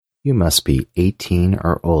You must be 18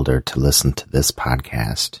 or older to listen to this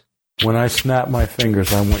podcast. When I snap my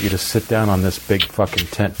fingers, I want you to sit down on this big fucking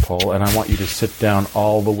tent pole, and I want you to sit down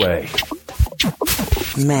all the way.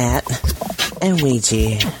 Matt and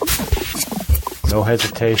Ouija. No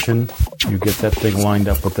hesitation. You get that thing lined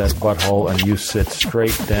up with that butthole, and you sit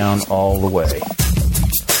straight down all the way.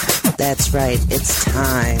 That's right. It's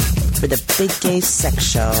time for the Big Gay Sex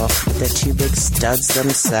Show with the two big studs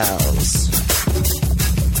themselves.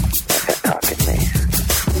 Talking to me.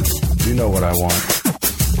 You know what I want.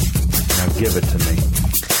 Now give it to me.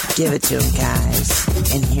 Give it to them, guys.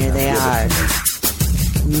 And here they are.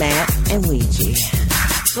 Matt and Ouija.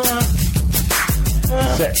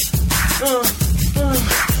 Sit.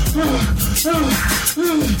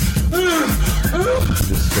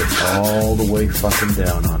 Just sit all the way fucking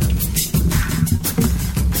down on it.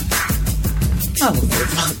 Oh, for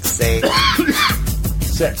fuck's sake.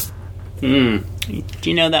 Sit. Do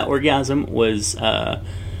you know that orgasm was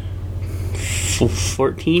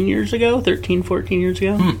 14 years ago? 13, 14 years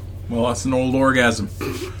ago? Well, that's an old orgasm.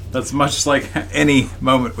 That's much like any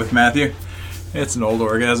moment with Matthew. It's an old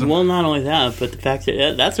orgasm. Well, not only that, but the fact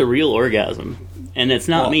that that's a real orgasm. And it's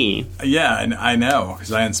not me. Yeah, and I know,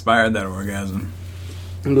 because I inspired that orgasm.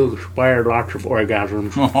 You inspired lots of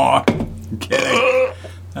orgasms. Oh, I'm kidding.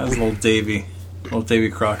 That was little Davy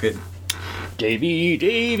Crockett.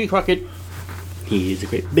 Davy Crockett. He's a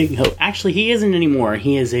great big hoe. Actually, he isn't anymore.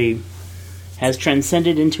 He has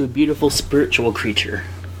transcended into a beautiful spiritual creature.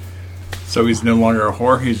 So he's no longer a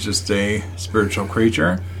whore, he's just a spiritual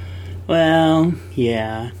creature? Well,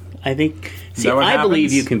 yeah. I think... See, I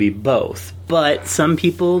believe you can be both. But some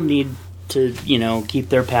people need to, keep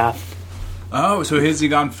their path. Oh, so has he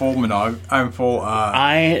gone full monog?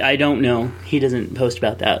 I don't know. He doesn't post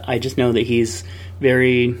about that. I just know that he's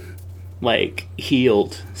very,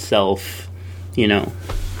 healed self, Heal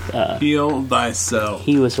thyself.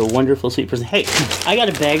 He was a wonderful, sweet person. Hey, I got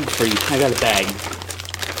a bag for you. I got a bag.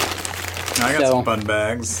 I got some fun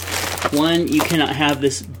bags. One, you cannot have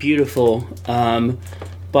this beautiful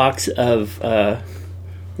box of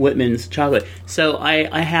Whitman's chocolate. So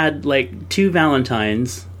I had, 2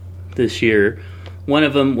 Valentines this year. One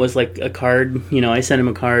of them was, a card. I sent him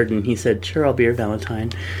a card, and he said, sure, I'll be your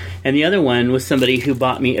Valentine. And the other one was somebody who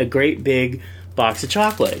bought me a great big box of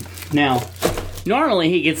chocolate. Now, normally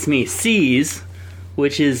he gets me C's,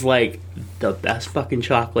 which is, the best fucking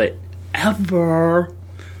chocolate ever.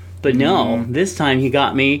 But no, this time he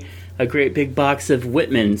got me a great big box of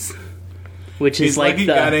Whitman's, which is he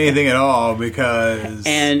got anything at all, because...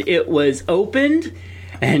 And it was opened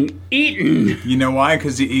and eaten. You know why?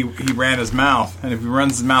 Because he ran his mouth, and if he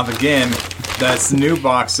runs his mouth again, that new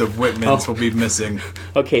box of Whitman's will be missing.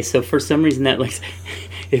 Okay, so for some reason that,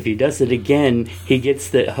 if he does it again, he gets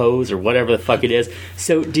the hose or whatever the fuck it is.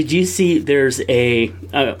 So did you see there's a...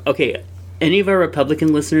 okay, any of our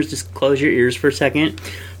Republican listeners, just close your ears for a second.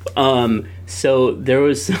 So there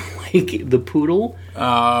was the poodle.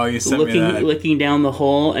 Oh, you sent me that. Looking down the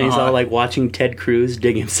hole, and he's all watching Ted Cruz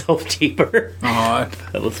dig himself deeper.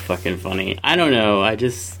 That was fucking funny. I don't know.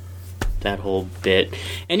 That whole bit.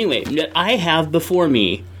 Anyway, I have before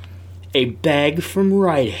me a bag from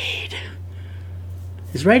Rite Aid.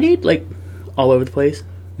 Is Rite Aid all over the place?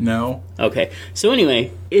 No. Okay. So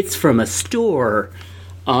anyway, it's from a store.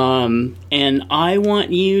 And I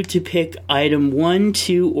want you to pick item 1,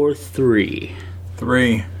 2, or 3.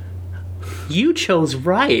 3. You chose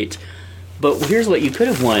right, but here's what you could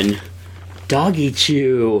have won. Doggy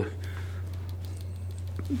chew.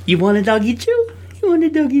 You want a doggy chew? You want a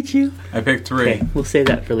doggy chew? I picked 3. Okay, we'll save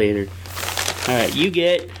that for later. Alright, you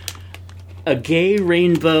get a gay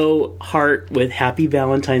rainbow heart with Happy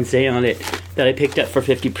Valentine's Day on it that I picked up for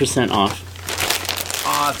 50% off.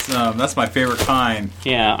 Awesome. That's my favorite kind.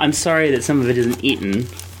 Yeah, I'm sorry that some of it isn't eaten.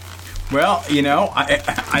 Well,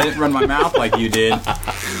 I didn't run my mouth like you did.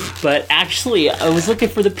 But actually, I was looking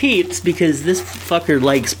for the Peeps because this fucker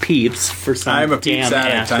likes Peeps for some I'm a damn Peeps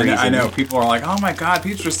addict. reason. I know. People are like, oh my god,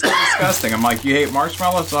 Peeps are so disgusting. I'm like, you hate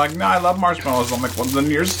marshmallows? They're like, no, I love marshmallows. I'm like, well,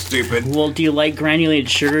 then you're stupid. Well, do you like granulated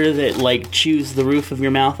sugar that, chews the roof of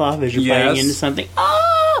your mouth off as you're biting into something?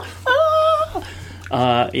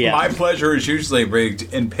 Yeah. My pleasure is usually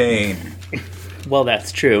rigged in pain. Well,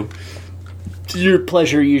 that's true. Your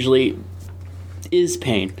pleasure usually is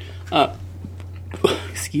pain.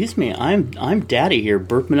 Excuse me, I'm Daddy here,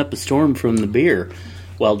 burping up a storm from the beer.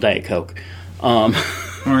 Well, Diet Coke. I'm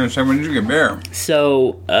gonna say, when did you get beer?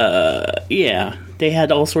 So, yeah, they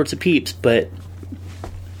had all sorts of Peeps, but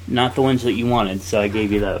not the ones that you wanted. So I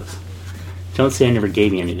gave you those. Don't say I never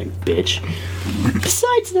gave you anything, bitch.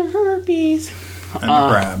 Besides the herpes. And the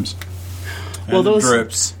crabs. Well, the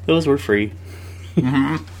drips. Those were free.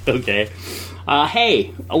 Mm-hmm. Okay.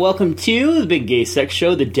 Hey, welcome to the Big Gay Sex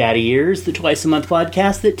Show, the Daddy Ears, the twice-a-month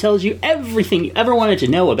podcast that tells you everything you ever wanted to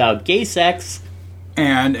know about gay sex.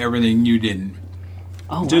 And everything you didn't.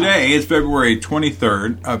 Oh, wow. Today is February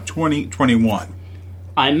 23rd of 2021.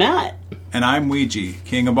 I'm Matt. And I'm Ouija,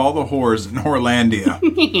 king of all the whores in Horlandia.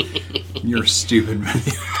 You're stupid, man.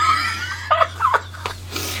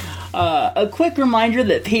 A quick reminder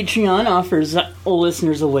that Patreon offers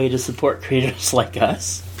listeners a way to support creators like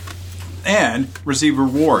us. And receive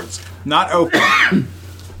rewards. Not open.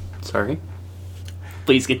 Sorry.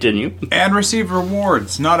 Please continue. And receive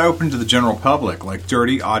rewards not open to the general public, like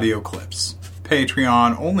dirty audio clips,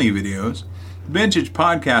 Patreon-only videos, vintage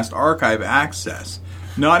podcast archive access,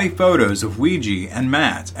 naughty photos of Ouija and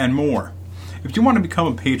Matt, and more. If you want to become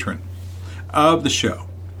a patron of the show,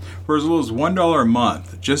 for as little as $1 a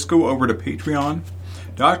month, just go over to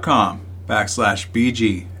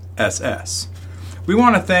patreon.com/BGSS. We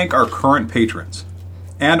want to thank our current patrons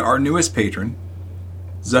and our newest patrons,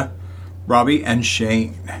 Robbie and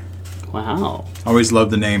Shane. Wow. Always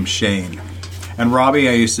loved the name Shane. And Robbie,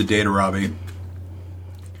 I used to date a Robbie.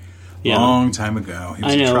 Yeah. Long time ago. He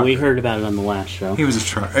was I a know, trucker. we heard about it on the last show. He was a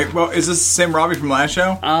trucker. Well, is this the same Robbie from last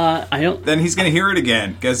show? I don't... Then he's going to hear it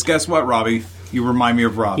again. Guess what, Robbie? You remind me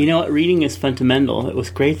of Robbie. You know what? Reading is fundamental. It was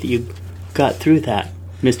great that you got through that,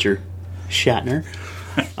 Mr. Shatner.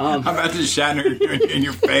 I'm about to Shatner in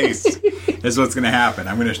your face. That's what's going to happen.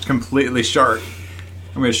 I'm going to completely shart.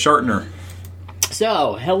 I'm going to shartner.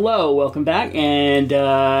 So, hello, welcome back. And,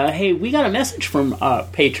 hey, we got a message from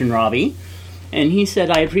patron Robbie. And he said,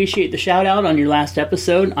 I appreciate the shout out on your last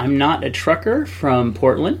episode. I'm not a trucker from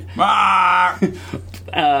Portland. Ah!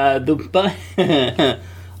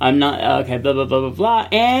 I'm not, okay, blah, blah, blah, blah, blah.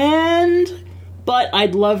 But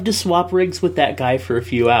I'd love to swap rigs with that guy for a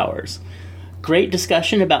few hours. Great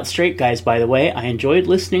discussion about straight guys, by the way. I enjoyed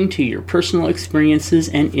listening to your personal experiences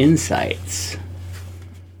and insights.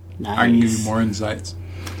 Nice. I need more insights.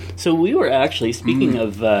 So we were actually, speaking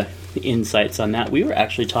of insights on that, we were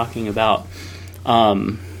actually talking about,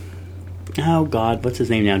 oh God, what's his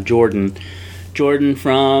name now? Jordan. Jordan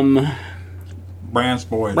from Brant's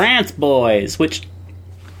Boys. Brant's Boys, which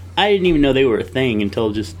I didn't even know they were a thing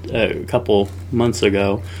until just a couple months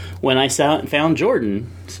ago when I found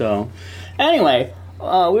Jordan. So, anyway, we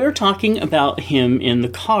were talking about him in the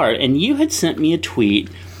car, and you had sent me a tweet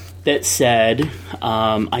that said,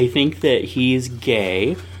 I think that he's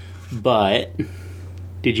gay, but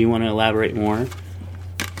did you want to elaborate more?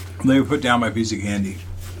 Let me put down my piece of candy.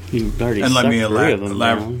 You already And let me three of them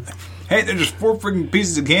down. Hey, there's just 4 freaking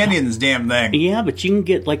pieces of candy in this damn thing. Yeah, but you can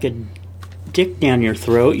get like a dick down your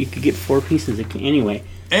throat. You could get 4 pieces of candy.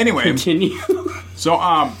 Anyway, continue. So,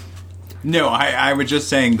 no, I was just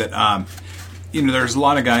saying that, there's a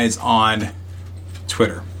lot of guys on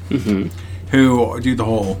Twitter who do the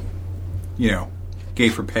whole, gay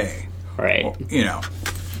for pay. Right. Or,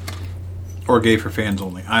 or gay for fans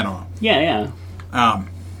only. I don't know. Yeah.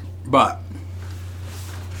 But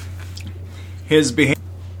his behavior,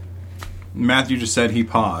 Matthew just said he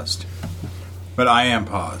paused. But I am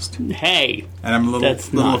paused. Hey. And I'm a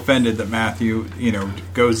little offended that Matthew,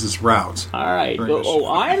 goes this route. All right.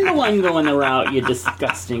 I'm the one going the route, you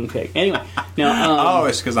disgusting pig. Anyway. Now,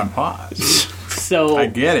 it's because I'm paused. So I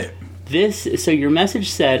get it. So your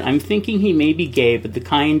message said, I'm thinking he may be gay, but the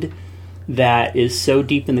kind that is so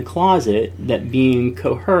deep in the closet that being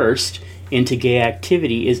coerced into gay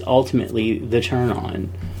activity is ultimately the turn on.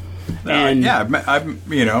 And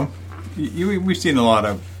we've seen a lot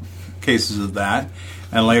of cases of that,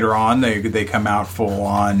 and later on they come out full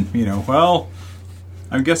on, well,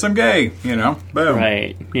 I guess I'm gay, boom.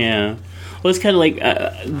 Right, yeah. Well, it's kind of like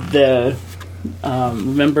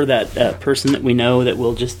remember that person that we know that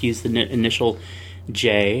we'll just use the initial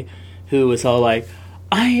J, who was all like,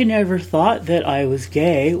 I never thought that I was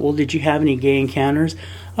gay. Well, did you have any gay encounters?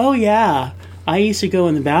 Oh, yeah. I used to go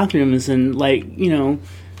in the bathrooms and,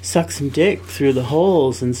 suck some dick through the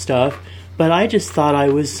holes and stuff, but I just thought I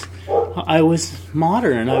was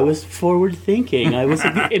modern. I was forward-thinking. I was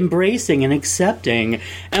embracing and accepting.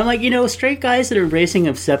 And I'm like, straight guys that are embracing,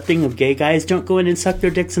 accepting of gay guys don't go in and suck their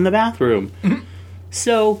dicks in the bathroom.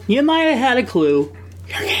 So, you might have had a clue.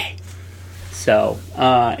 You're gay. So,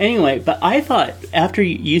 anyway, but I thought, after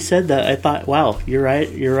you said that, I thought, wow, you're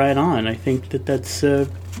right on. I think that's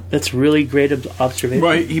really great observation.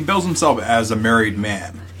 Well, he bills himself as a married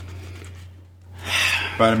man.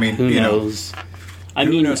 But, I mean, who knows?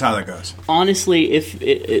 Who knows how that goes? Honestly,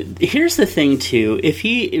 here's the thing, too. If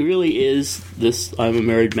he really is this, I'm a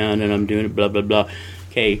married man and I'm doing it, blah, blah, blah,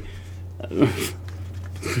 okay,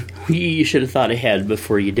 You should have thought ahead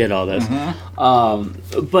before you did all this.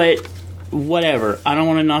 But whatever. I don't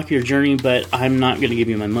want to knock your journey, but I'm not going to give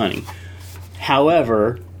you my money.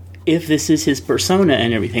 However, if this is his persona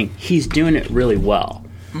and everything, he's doing it really well.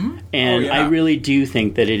 And I really do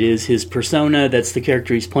think that it is his persona. That's the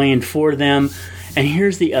character he's playing for them. And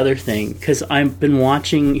here's the other thing, because I've been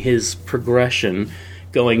watching his progression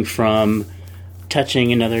going from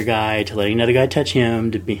touching another guy to letting another guy touch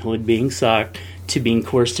him to being sucked to being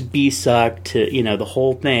coerced to be sucked to, you know, the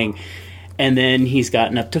whole thing. And then he's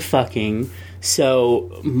gotten up to fucking.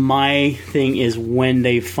 So my thing is when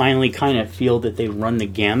they finally kind of feel that they run the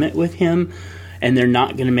gamut with him and they're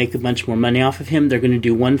not going to make a bunch more money off of him, they're going to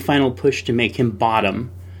do one final push to make him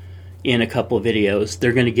bottom in a couple of videos.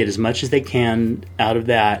 They're going to get as much as they can out of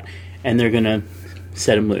that, and they're going to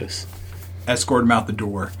set him loose. Escort him out the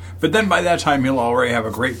door. But then by that time, he'll already have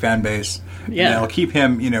a great fan base. Yeah. And it'll keep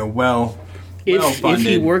him, you know, well if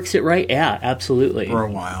he works it right, yeah, absolutely. For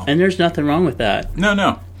a while. And there's nothing wrong with that.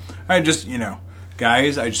 No. I just, you know,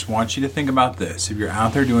 guys, I just want you to think about this. If you're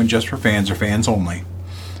out there doing just for fans or fans only,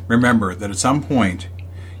 remember that at some point,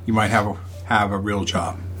 you might have a real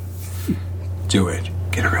job. Do it.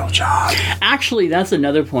 Get a real job. Actually, that's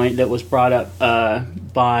another point that was brought up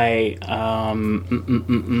by...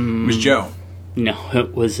 It was Joe. No,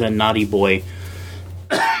 it was a naughty boy.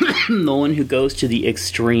 The one who goes to the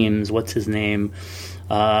extremes. What's his name?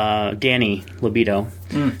 Danny Libido.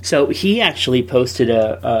 So he actually posted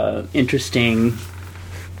a interesting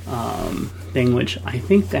thing, which I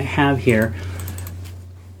think I have here.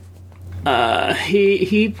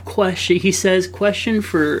 He says, question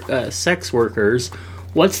for sex workers: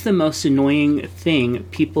 what's the most annoying thing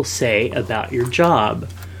people say about your job?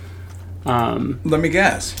 Let me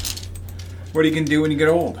guess. What are you going to do when you get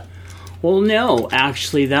old? Well, no,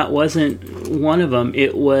 actually, that wasn't one of them.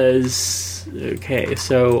 It was... Okay,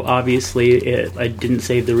 so obviously I didn't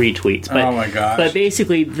save the retweets. But, oh my gosh. But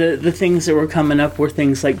basically, the things that were coming up were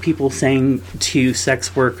things like people saying to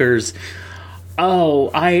sex workers,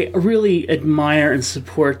 oh, I really admire and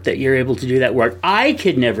support that you're able to do that work. I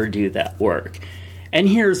could never do that work. And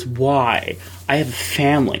here's why. I have a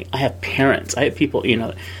family. I have parents. I have people, you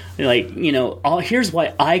know... Like, you know, here's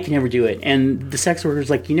why I can never do it. And the sex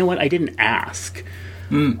worker's like, you know what? I didn't ask.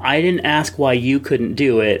 I didn't ask why you couldn't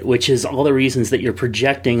do it, which is all the reasons that you're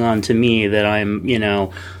projecting onto me that I'm, you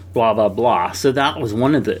know, blah, blah, blah. So that was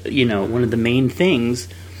one of the main things.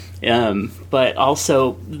 But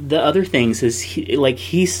also the other things is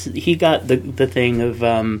he got the thing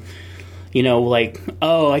of, you know, like,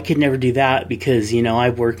 oh, I could never do that because, you know,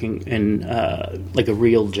 I work in like a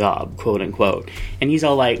real job, quote unquote. And he's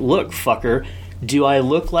all like, look, fucker, do I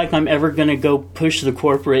look like I'm ever going to go push the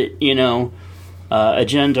corporate, you know,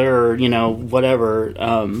 agenda or, you know, whatever?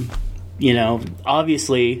 You know,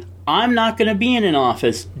 obviously, I'm not going to be in an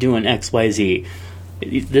office doing XYZ.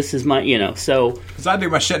 This is my, you know, so... Because I do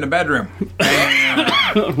my shit in the bedroom.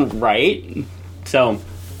 Right? So,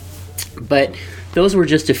 but... Those were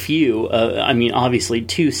just a few, I mean, obviously,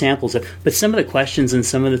 2 samples. But some of the questions and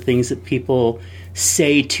some of the things that people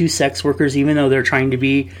say to sex workers, even though they're trying to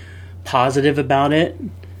be positive about it,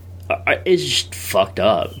 it's just fucked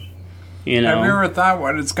up. You know? I've never thought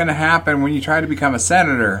what it's going to happen when you try to become a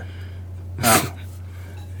senator.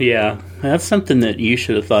 Yeah, that's something that you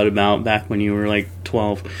should have thought about back when you were like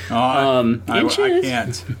 12. I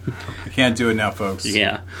can't do it now, folks.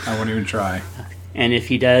 Yeah. I won't even try. And if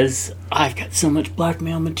he does, I've got so much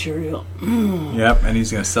blackmail material. Yep, and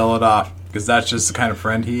he's going to sell it off because that's just the kind of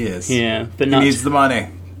friend he is. Yeah, but he needs the money.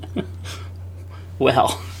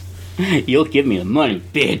 Well, you'll give me the money,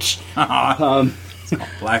 bitch. It's called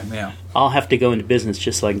blackmail. I'll have to go into business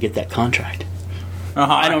just so I can get that contract.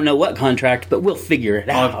 I don't know what contract, but we'll figure it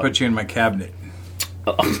out. I'll have to put you in my cabinet.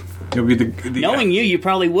 You'll be the knowing you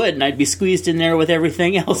probably would, and I'd be squeezed in there with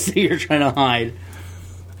everything else that you're trying to hide.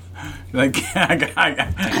 Like,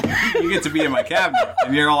 you get to be in my cabinet,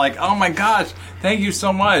 and you're all like, "Oh my gosh, thank you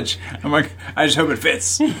so much." I'm like, "I just hope it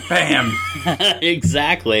fits." Bam.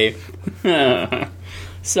 Exactly.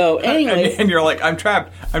 So anyway, and you're like, "I'm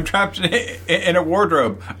trapped in a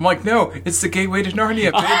wardrobe." I'm like, "No, it's the gateway to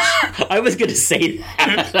Narnia, bitch." I was gonna say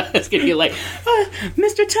that. I was gonna be like,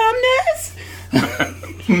 "Mr. Tumnus."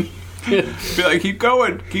 Be like, keep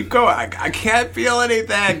going. I can't feel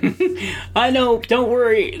anything. I know, don't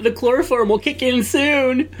worry, the chloroform will kick in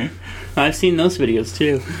soon. I've seen those videos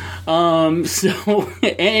too. So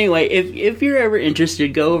anyway, if you're ever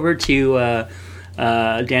interested, go over to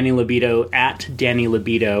Danny Libido at Danny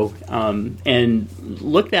Libido and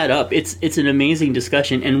look that up. It's an amazing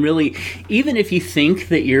discussion, and really, even if you think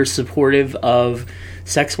that you're supportive of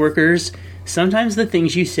sex workers, sometimes the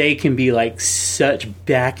things you say can be like such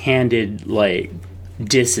backhanded like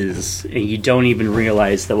disses, and you don't even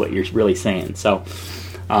realize that what you're really saying. So,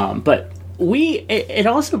 but it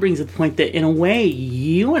also brings up the point that in a way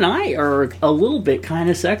you and I are a little bit kind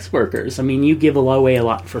of sex workers. I mean, you give away a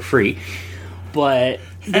lot for free, but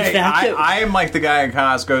the fact that I am like the guy at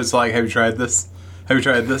Costco. It's like, have you tried this? Have you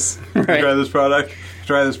tried this? Have you tried this product?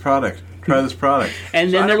 Try this product. Try this product.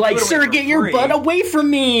 And then they're like, sir, get your butt away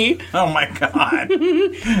from me. Oh my God.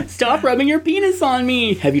 Stop rubbing your penis on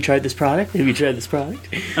me. Have you tried this product? Have you tried this product?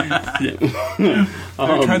 Have you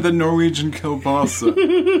tried the Norwegian kielbasa?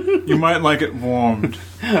 You might like it warmed.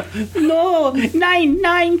 No,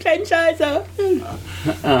 nine, Kinshasa.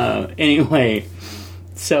 Anyway,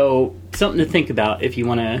 so something to think about if you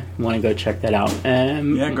want to go check that out.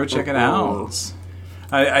 Yeah, go check it out.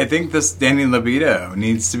 I think this Danny Libido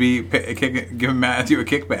needs to be give Matthew a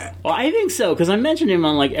kickback. Well, I think so, because I mentioned him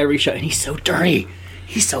on like every show, and he's so dirty.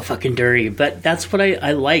 He's so fucking dirty. But that's what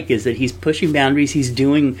I like, is that he's pushing boundaries. He's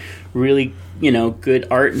doing really, good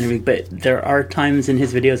art and everything. But there are times in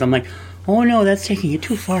his videos I'm like, oh no, that's taking it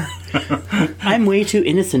too far. I'm way too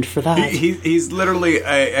innocent for that. He's literally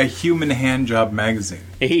a human handjob magazine.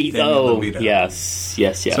 Yes.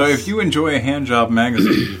 So if you enjoy a handjob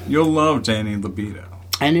magazine, you'll love Danny Libido.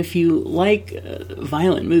 And if you like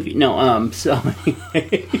violent movie, so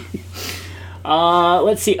anyway,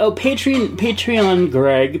 let's see. Oh, patron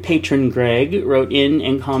Greg wrote in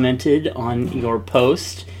and commented on your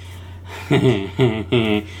post.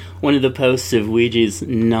 One of the posts of Ouija's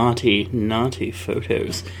naughty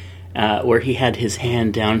photos, where he had his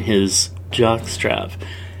hand down his jockstrap,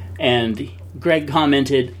 and Greg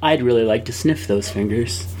commented, "I'd really like to sniff those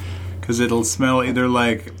fingers, because it'll smell either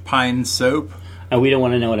like pine soap." And we don't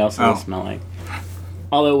want to know what else it'll smell like.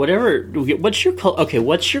 Although, what's your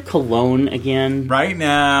cologne again? Right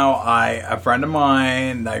now, a friend of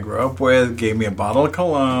mine that I grew up with gave me a bottle of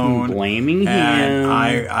cologne. Blaming and him.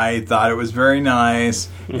 I thought it was very nice.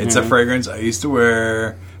 Mm-hmm. It's a fragrance I used to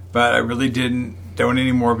wear, but I really don't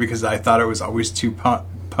anymore because I thought it was always too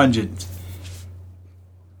pungent.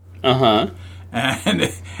 Uh-huh. And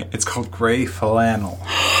it's called Gray Flannel.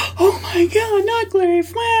 Oh my God, not Gray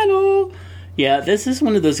Flannel! Yeah, this is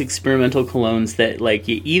one of those experimental colognes that, like,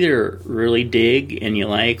 you either really dig and you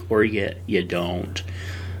like, or you don't.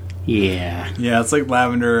 Yeah. Yeah, it's like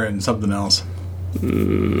lavender and something else.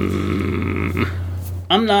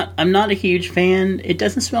 I'm not a huge fan. It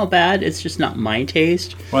doesn't smell bad. It's just not my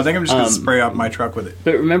taste. Well, I think I'm just going to spray up my truck with it.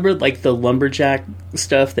 But remember, like, the lumberjack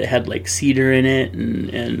stuff that had, like, cedar in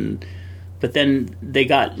it, but then they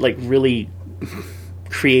got, like, really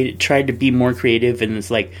tried to be more creative, and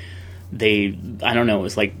it's like, it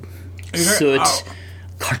was like soot,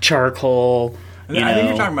 charcoal. I think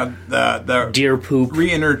you're talking about the deer poop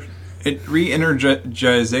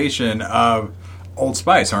re-energization of Old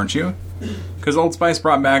Spice, aren't you? Because Old Spice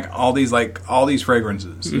brought back all these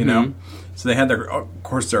fragrances, Mm-hmm. So they had their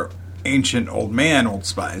ancient old man Old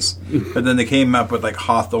Spice, but then they came up with like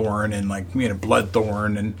Hawthorne and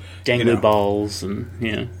Bloodthorn and dangly balls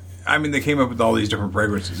and I mean, they came up with all these different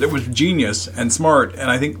fragrances. It was genius and smart,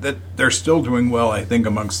 and I think that they're still doing well, I think,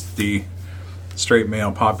 amongst the straight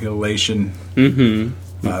male population.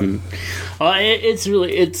 Mm-hmm.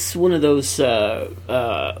 It's one of those,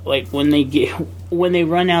 like, when they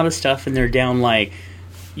run out of stuff and they're down, like,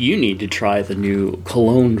 you need to try the new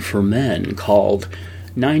cologne for men called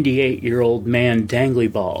 98-year-old man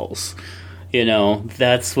dangly balls.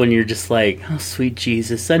 That's when you're just like, oh, sweet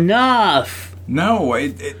Jesus, enough! No,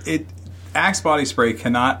 Axe body spray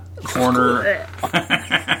cannot corner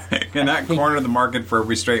the market for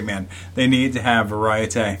every straight man. They need to have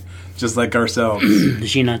variety, just like ourselves.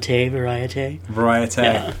 Ginate, variety.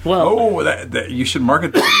 Yeah. Well, that you should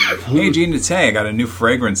market that. Hey, Ginate, I got a new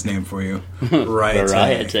fragrance name for you.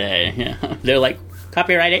 Variety. Yeah. They're like,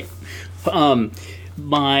 copyright it.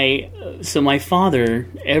 My father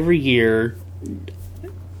every year.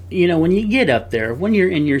 When you get up there, when you're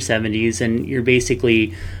in your 70s and you're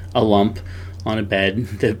basically a lump on a bed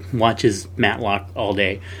that watches Matlock all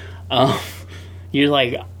day, you're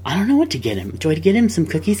like, I don't know what to get him. Do I get him some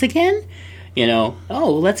cookies again?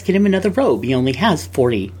 Let's get him another robe. He only has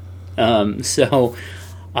 40. What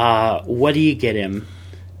do you get him?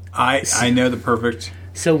 I know the perfect.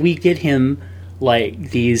 So we get him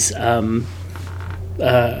like these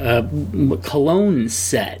cologne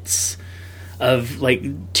sets of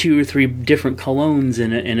like 2 or 3 different colognes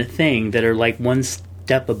in a thing that are like one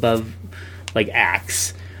step above like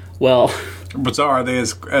Axe. Well, but so are they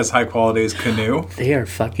as high quality as Canoe? They are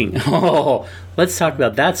fucking. Oh, let's talk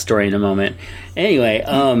about that story in a moment. Anyway,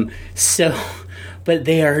 so but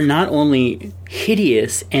they are not only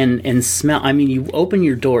hideous and smell. I mean, you open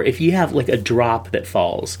your door, if you have like a drop that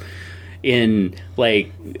falls in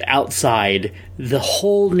like outside, the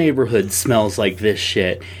whole neighborhood smells like this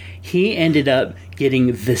shit. He ended up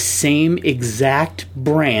getting the same exact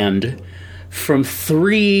brand from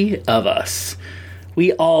 3 of us.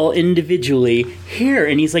 We all individually here,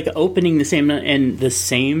 and he's like opening the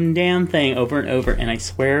same damn thing over and over, and I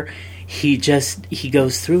swear he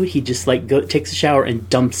goes through it. He just like takes a shower and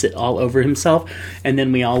dumps it all over himself, and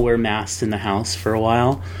then we all wear masks in the house for a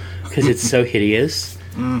while because it's so hideous.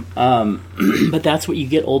 But that's what you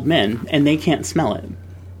get, old men, and they can't smell it.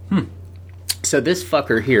 So this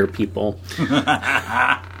fucker here, people.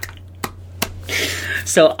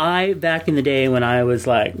 So I, back in the day when I was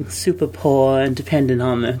like super poor and dependent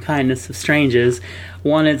on the kindness of strangers,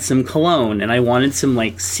 wanted some cologne, and I wanted some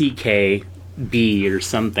like CKB or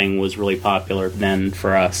something was really popular then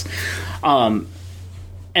for us.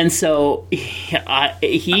 And so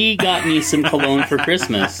he got me some cologne for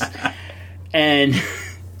Christmas, and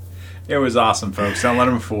it was awesome, folks. Don't let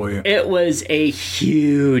him fool you. It was a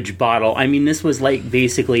huge bottle. I mean, this was like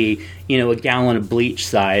basically, a gallon of bleach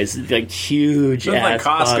size, like huge ass like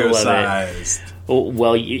Costco bottle sized. Oh,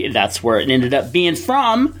 well, that's where it ended up being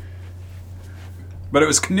from. But it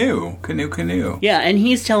was Canoe. Yeah, and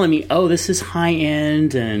he's telling me, oh, this is high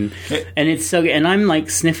end, and it's so good. And I'm like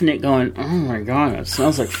sniffing it going, oh my God, it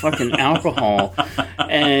smells like fucking alcohol.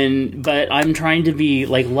 But I'm trying to be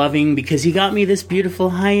like loving because he got me this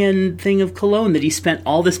beautiful high end thing of cologne that he spent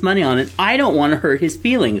all this money on, and I don't want to hurt his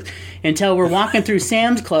feelings until we're walking through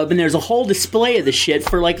Sam's Club and there's a whole display of the shit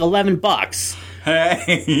for like $11.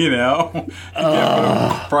 Hey,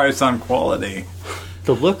 price on quality.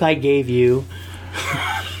 The look I gave you.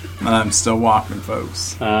 And I'm still walking,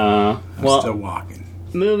 folks. I'm still walking.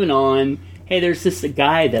 Moving on. Hey, there's this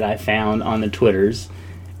guy that I found on the Twitters,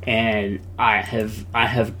 and I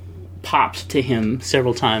have popped to him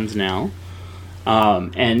several times now.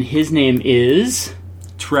 And his name is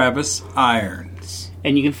Travis Irons.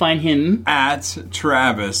 And you can find him at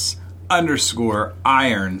Travis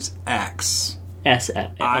 _Irons X. IRONS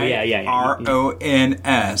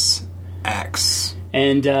X.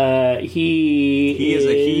 And he is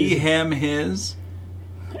a he, him, his.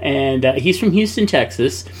 And he's from Houston,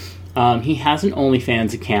 Texas. He has an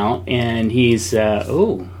OnlyFans account, and he's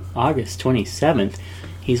August 27th.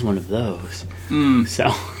 He's one of those.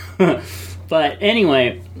 So, but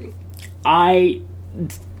anyway, I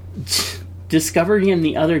discovered him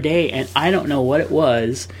the other day, and I don't know what it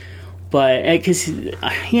was, but because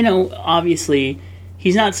obviously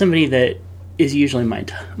he's not somebody that is usually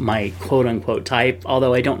my quote-unquote type,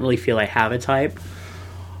 although I don't really feel I have a type.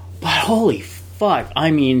 But holy fuck,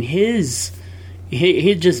 I mean,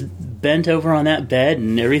 he just bent over on that bed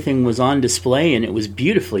and everything was on display, and it was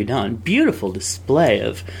beautifully done. Beautiful display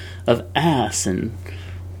of ass and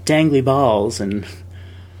dangly balls, and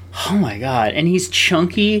oh my God. And he's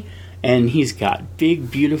chunky, and he's got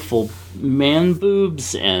big, beautiful man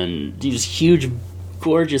boobs and these huge,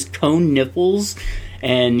 gorgeous cone nipples.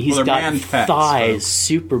 And he's got thighs,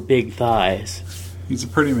 super big thighs. He's a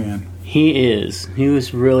pretty man. He is. He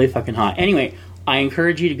was really fucking hot. Anyway, I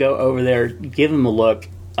encourage you to go over there, give him a look.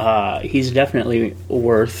 He's definitely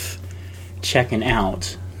worth checking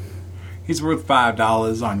out. He's worth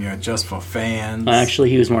 $5 on your Just for Fans. Actually,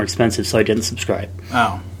 he was more expensive, so I didn't subscribe.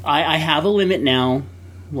 Oh. I have a limit now,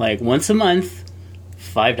 like once a month.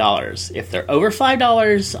 $5. If they're over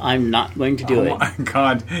 $5, I'm not going to do it. Oh my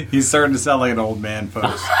God, he's starting to sound like an old man,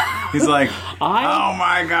 folks. He's like, oh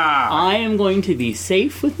my God, I am going to be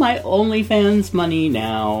safe with my OnlyFans money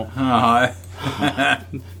now.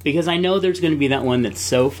 Because I know there's going to be that one that's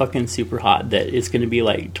so fucking super hot that it's going to be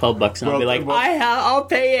like $12, and I'll be like, I'll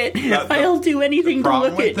pay it. I'll do anything to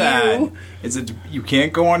look at you. Is that you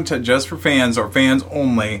can't go on to Just for Fans or Fans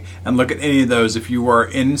Only and look at any of those if you are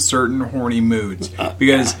in certain horny moods,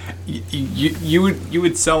 because you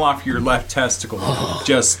would sell off your left testicle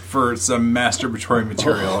just for some masturbatory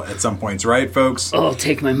material at some points, right, folks? Oh,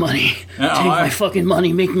 take my money, take my fucking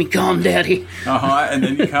money, make me come, daddy. And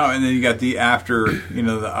then you come, and then you got the after,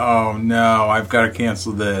 oh no, I've got to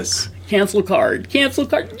cancel this. Cancel card. Damn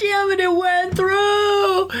it went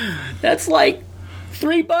through. That's like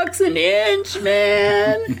 $3 an inch,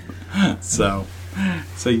 man. So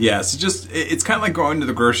yes, it's kind of like going to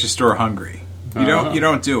the grocery store hungry. You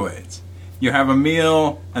don't do it. You have a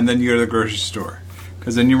meal and then you go to the grocery store,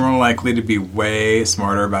 because then you're more likely to be way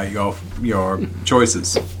smarter about your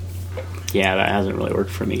choices. Yeah, that hasn't really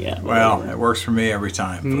worked for me yet. Well, it works for me every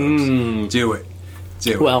time, folks. Do it.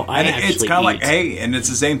 do. Well, I and actually it's kind of like, eat. hey, and it's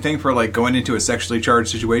the same thing for like going into a sexually charged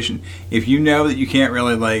situation. If you know that you can't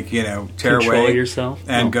really like, you know, tear Control away yourself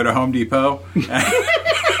and go to Home Depot.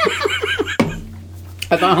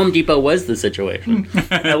 I thought Home Depot was the situation,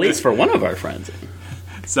 at least for one of our friends.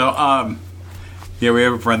 So, yeah, we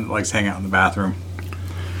have a friend that likes to hang out in the bathroom.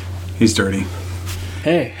 He's dirty.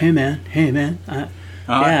 Hey man.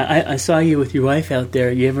 Yeah, I saw you with your wife out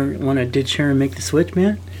there. You ever want to ditch her and make the switch,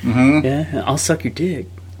 man? Mm-hmm. Yeah, I'll suck your dick.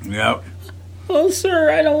 Yep. Oh,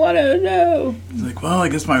 sir, I don't want to know. He's like, well, I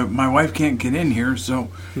guess my wife can't get in here, so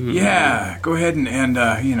yeah, go ahead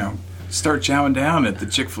and you know, start chowing down at the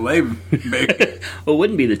Chick-fil-A bake. Well, it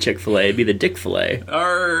wouldn't be the Chick-fil-A, it'd be the Dick Filet.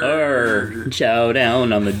 Arr. Chow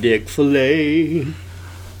down on the Dick Filet.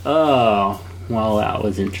 Oh, well, that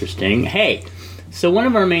was interesting. Hey, so one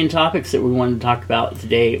of our main topics that we wanted to talk about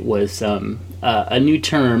today was a new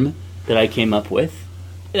term that I came up with.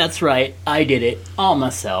 That's right, I did it all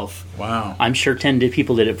myself. Wow. I'm sure 10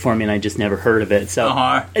 people did it for me and I just never heard of it. So,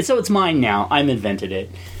 so it's mine now. I'm invented it.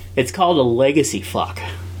 It's called a legacy fuck.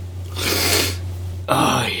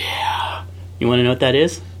 Oh, yeah. You want to know what that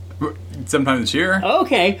is? Sometime this year.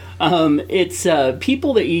 Okay. It's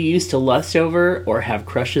people that you used to lust over or have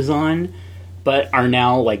crushes on, but are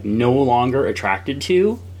now, like, no longer attracted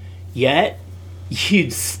to, yet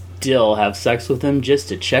you'd still have sex with them just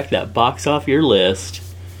to check that box off your list.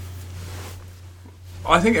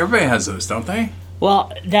 I think everybody has those, don't they?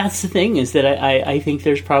 Well, that's the thing, is that I think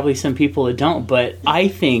there's probably some people that don't, but I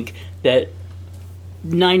think that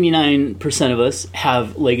 99% of us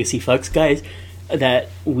have legacy fucks, guys, that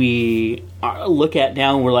we look at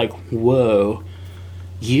now and we're like, whoa,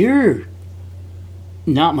 you're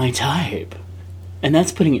not my type. And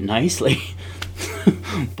that's putting it nicely.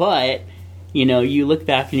 But, you know, you look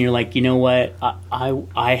back and you're like, you know what?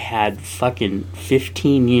 I had fucking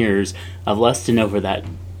 15 years of lusting over that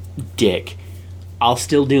dick. I'll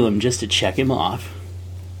still do him just to check him off.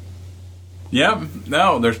 Yeah,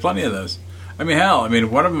 no, there's plenty of those. I mean, hell,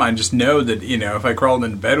 one of them I just know that, you know, if I crawled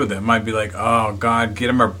into bed with him, I'd be like, oh, God,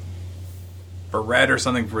 get him a barrette or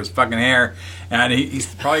something for his fucking hair, and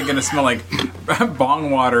he's probably going to smell like bong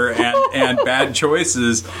water and bad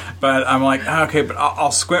choices, but I'm like, okay, but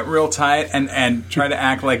I'll squint real tight and try to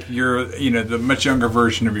act like you're, you know, the much younger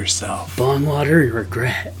version of yourself. Bong water and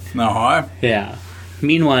regret. No, Yeah.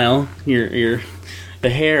 Meanwhile, the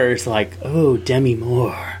hair is like, oh, Demi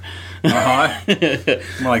Moore. More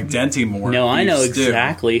like Denty Moore. No, I know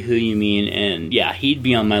exactly who you mean, and yeah, he'd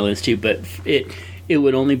be on my list too, but it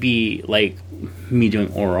would only be like me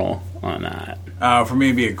doing oral on that. For me,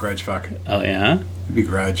 it'd be a grudge fuck. Oh, yeah? It'd be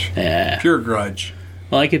grudge. Yeah. Pure grudge.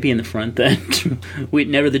 Well, I could be in the front then.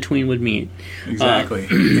 Never the tween would meet. Exactly.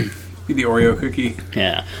 Be the Oreo cookie.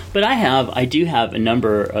 Yeah. But I do have a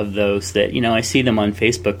number of those that, you know, I see them on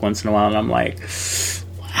Facebook once in a while, and I'm like,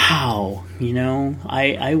 wow, you know,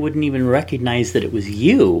 I wouldn't even recognize that it was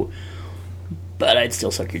you, but I'd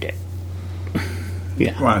still suck your dick.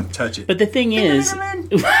 Yeah. I want to touch it. But the thing is,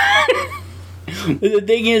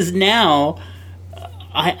 now,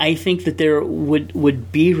 I think that there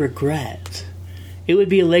would be regret. It would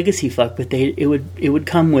be a legacy fuck, but it would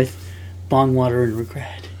come with bong water and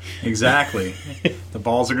regret. Exactly. The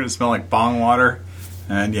balls are going to smell like bong water,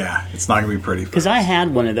 and yeah, it's not going to be pretty. Because I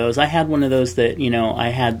had one of those. I had one of those that, you know, I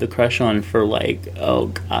had the crush on for like, oh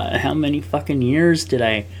God, how many fucking years did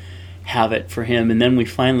I have it for him? And then we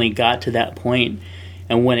finally got to that point,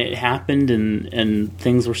 and when it happened and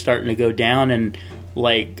things were starting to go down, and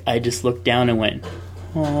like I just looked down and went,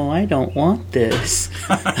 oh, I don't want this.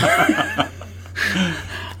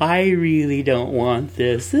 I really don't want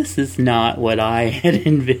this. This is not what I had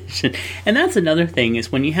envisioned. And that's another thing,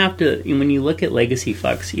 is when you look at legacy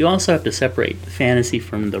fucks, you also have to separate the fantasy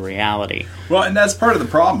from the reality. Well, and that's part of the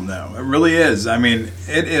problem, though. It really is. I mean,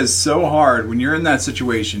 it is so hard when you're in that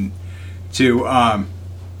situation to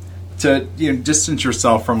distance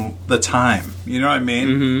yourself from the time. You know what I mean?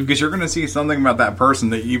 Mm-hmm. Because you're going to see something about that person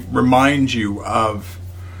that reminds you of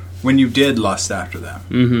when you did lust after them.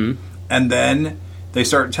 Mm-hmm. And then they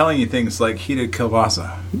start telling you things like heated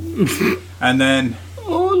kielbasa. And then...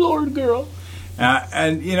 oh, Lord, girl.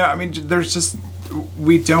 And, you know, I mean, there's just...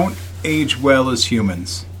 we don't age well as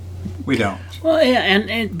humans. We don't. Well,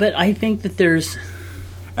 yeah, but I think that there's...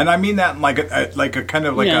 and I mean that like a kind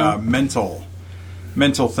of like a mental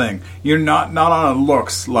thing. You're not on a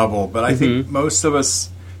looks level, but I think most of us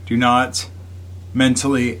do not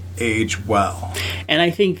mentally age well. And I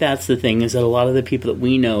think that's the thing, is that a lot of the people that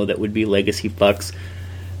we know that would be legacy fucks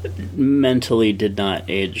mentally did not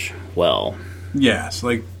age well. Yes,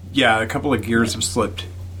 a couple of gears have slipped.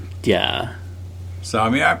 Yeah. So I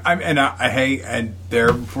mean, I hate and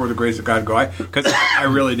there before the grace of God go I because I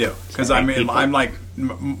really do because I'm like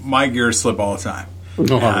my gears slip all the time.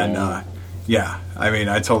 And yeah, I mean,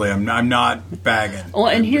 I totally I'm not bagging. Well,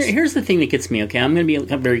 and here's the thing that gets me. Okay, I'm going to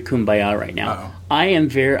be very kumbaya right now. Uh-oh. I am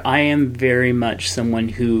very much someone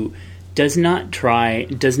who does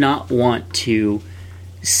not want to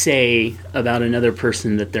say about another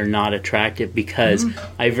person that they're not attractive because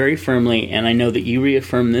I very firmly, and I know that you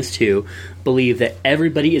reaffirm this too, believe that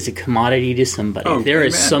everybody is a commodity to somebody. There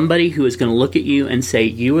is somebody who is going to look at you and say,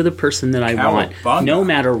 you are the person that I want, no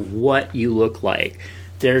matter what you look like.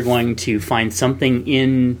 They're going to find something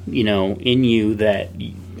in you that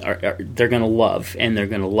they're going to love and they're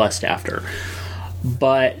going to lust after.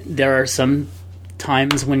 But there are some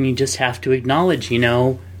times when you just have to acknowledge,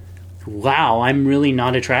 wow, I'm really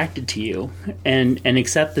not attracted to you, and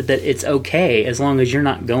accept that it's okay as long as you're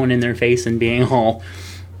not going in their face and being all,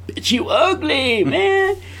 bitch, you ugly,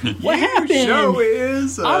 man. What happened? Show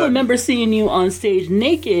is. I remember seeing you on stage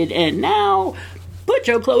naked, and now put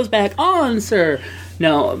your clothes back on, sir.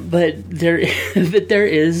 No, but there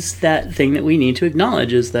is that thing that we need to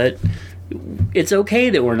acknowledge is that it's okay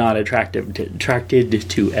that we're not attracted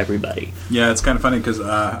to everybody. Yeah, it's kind of funny because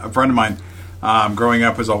a friend of mine growing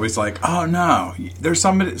up was always like, oh no, there's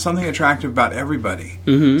something attractive about everybody.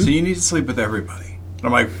 Mm-hmm. So you need to sleep with everybody. And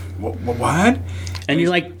I'm like, what? And you're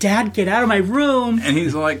like, Dad, get out of my room. And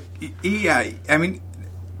he's like, yeah, I mean,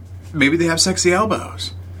 maybe they have sexy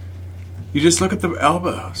elbows. You just look at the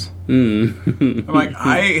elbows. I'm like,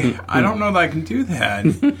 I don't know that I can do that.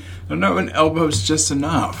 I don't know if an elbow's just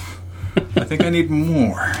enough. I think I need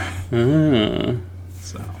more.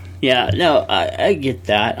 So. Yeah, no, I get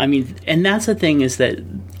that. I mean, and that's the thing is that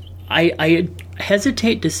I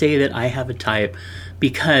hesitate to say that I have a type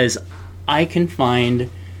because I can find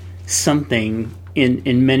something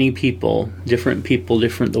in many people, different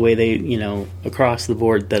the way they, across the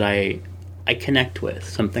board that I connect with,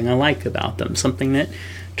 something I like about them, something that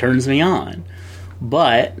turns me on.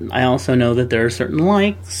 But I also know that there are certain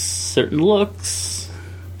likes, certain looks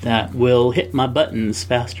that will hit my buttons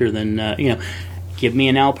faster than, give me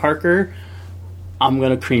an Al Parker, I'm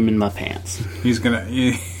going to cream in my pants. He's going to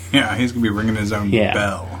be ringing his own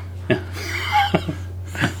bell.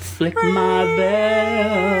 Flick my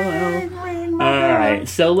bell. All right,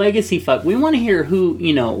 so legacy fuck. We want to hear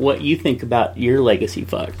what you think about your legacy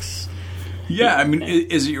fucks. Yeah, I mean,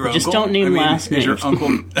 is it your uncle? Just don't name last names. Is your uncle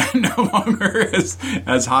no longer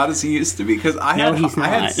as hot as he used to be? Because I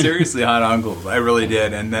had seriously hot uncles. I really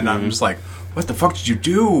did. And then I'm just like, what the fuck did you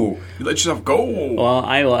do? You let yourself go. Well,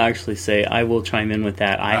 I will actually say, I will chime in with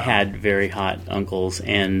that. I had very hot uncles,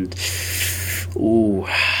 and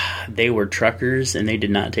they were truckers, and they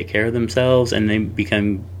did not take care of themselves, and they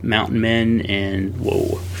become mountain men, and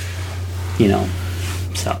whoa.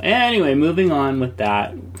 So, anyway, moving on with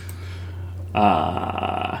that.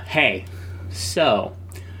 Hey, so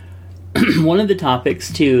one of the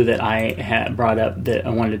topics too that I had brought up that I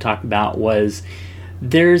wanted to talk about was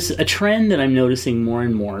there's a trend that I'm noticing more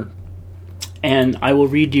and more, and I will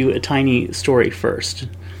read you a tiny story first.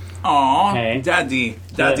 Aw, okay. Daddy,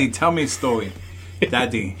 tell me a story.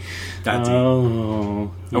 Daddy.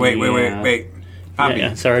 Oh, wait. Papi.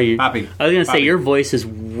 Yeah, sorry, Papi. I was gonna say your voice is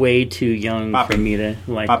way too young for me to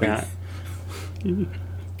like Papi. that.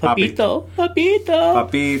 Papito.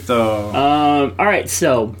 All right,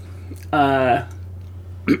 so,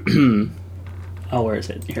 where is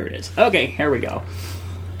it? Here it is. Okay, here we go.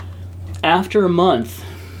 After a month,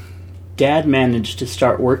 Dad managed to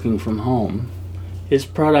start working from home. His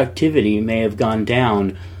productivity may have gone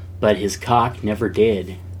down, but his cock never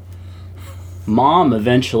did. Mom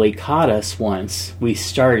eventually caught us once we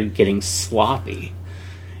started getting sloppy.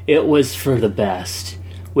 It was for the best.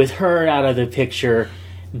 With her out of the picture,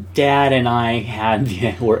 Dad and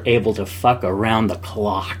I were able to fuck around the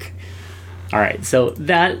clock. All right, so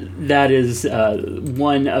that is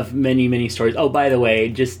one of many, many stories. Oh, by the way,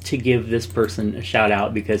 just to give this person a shout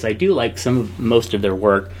out because I do like most of their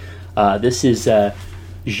work. This is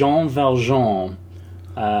Jean Valjean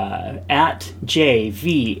at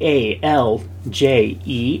JVALJEAN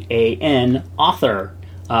author.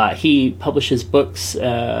 He publishes books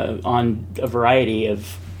on a variety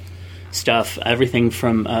of stuff, everything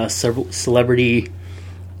from celebrity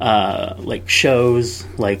like shows,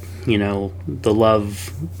 like the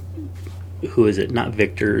Love. Who is it? Not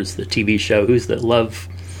Victor's the TV show. Who's the Love?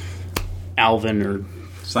 Alvin or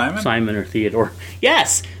Simon or Theodore?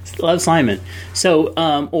 Yes, Love Simon. So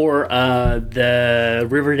or the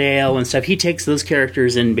Riverdale and stuff. He takes those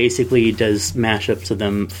characters and basically does mashups of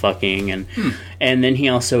them fucking and then he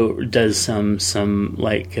also does some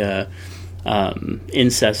like.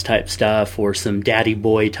 incest type stuff, or some daddy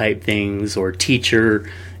boy type things, or teacher,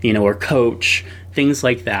 or coach, things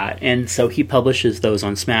like that. And so he publishes those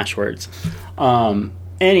on Smashwords.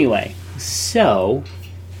 Anyway, so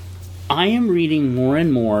I am reading more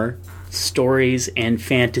and more stories and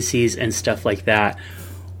fantasies and stuff like that,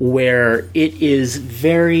 where it is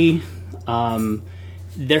very,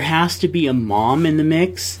 there has to be a mom in the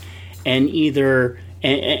mix, and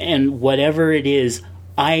and whatever it is,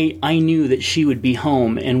 I knew that she would be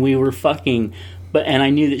home and we were fucking, and I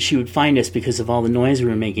knew that she would find us because of all the noise we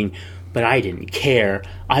were making, but I didn't care.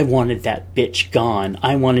 I wanted that bitch gone.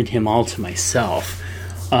 I wanted him all to myself.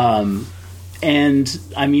 And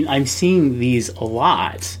I mean, I'm seeing these a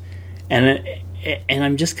lot, and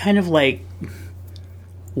I'm just kind of like,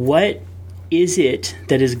 what is it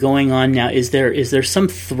that is going on now? Is there some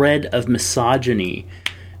thread of misogyny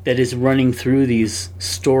that is running through these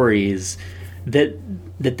stories, that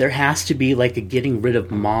there has to be like a getting rid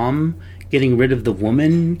of mom, getting rid of the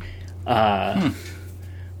woman?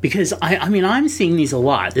 Because I mean, I'm seeing these a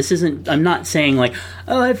lot. I'm not saying like,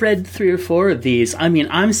 oh, I've read 3 or 4 of these. I mean,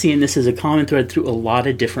 I'm seeing this as a common thread through a lot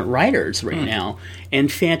of different writers right now,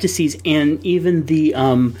 and fantasies, and even the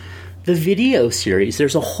video series.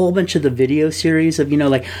 There's a whole bunch of the video series of,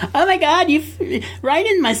 like, oh my God, you've right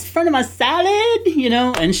in my front of my salad,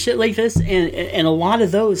 and shit like this. And a lot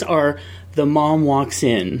of those are the mom walks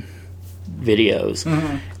in videos.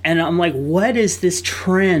 Mm-hmm. And I'm like, what is this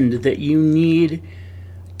trend that you need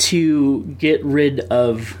to get rid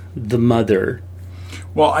of the mother?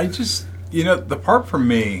 Well, I just, the part for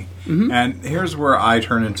me, and here's where I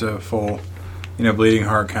turn into a full, bleeding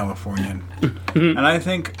heart Californian. And I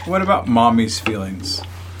think, what about mommy's feelings?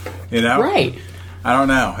 Right. I don't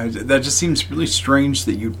know. That just seems really strange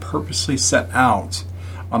that you'd purposely set out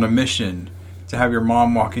on a mission to have your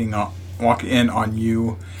mom walk in on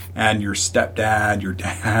you and your stepdad, your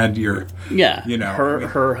dad,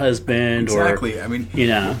 her husband, exactly.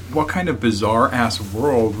 What kind of bizarre ass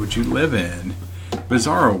world would you live in?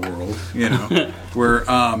 Bizarro world, where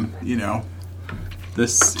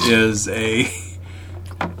this is a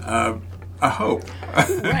hope.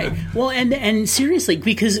 Right. Well, and seriously,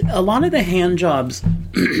 because a lot of the hand jobs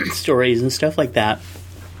stories and stuff like that,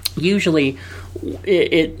 usually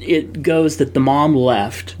it goes that the mom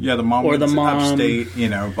left. Yeah, the mom went upstate,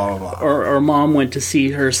 blah, blah, blah. Or mom went to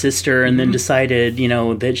see her sister and then decided,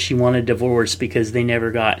 that she wanted divorce because they never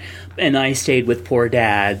got, and I stayed with poor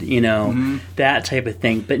dad, that type of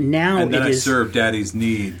thing. But now and then I served daddy's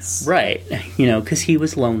needs. Right. Because he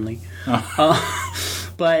was lonely.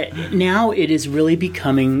 But now it is really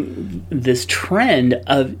becoming this trend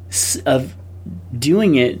of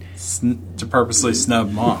doing it to purposely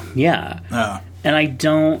snub mom. Yeah. And I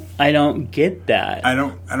don't get that. I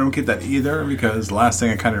don't get that either, because the last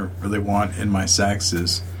thing I kind of really want in my sex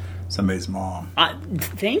is somebody's mom.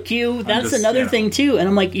 Thank you. That's another thing too. And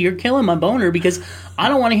I'm like, you're killing my boner, because I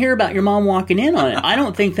don't want to hear about your mom walking in on it. I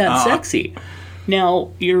don't think that's sexy.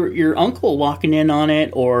 Now, your uncle walking in on it,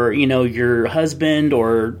 or your husband,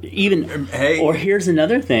 or even or here's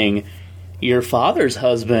another thing, your father's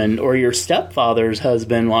husband or your stepfather's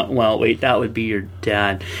husband. Well, wait, that would be your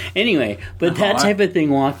dad. Anyway, but that type of thing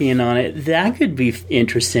walking in on it, that could be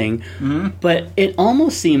interesting. Mm-hmm. But it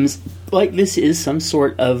almost seems like this is some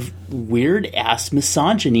sort of weird-ass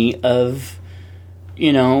misogyny of,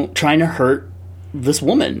 trying to hurt this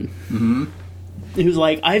woman. Mm-hmm. Who's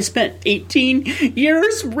like, I've spent 18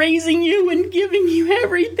 years raising you and giving you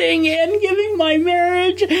everything, and giving my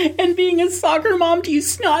marriage and being a soccer mom to you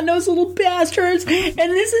snot-nosed little bastards, and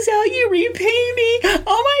this is how you repay me. Oh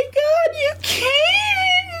my God, you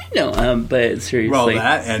can't! No, but seriously. Well,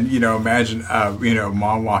 that, and, imagine,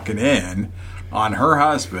 mom walking in on her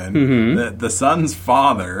husband, the son's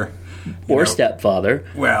father. Or stepfather.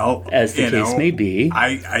 Well, as the case may be.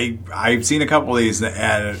 I've seen a couple of these,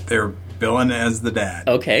 and they're billing as the dad.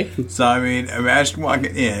 Okay. So, imagine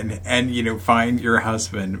walking in and, find your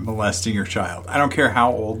husband molesting your child. I don't care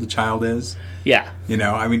how old the child is. Yeah.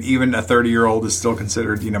 Even a 30-year-old is still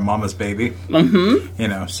considered, mama's baby.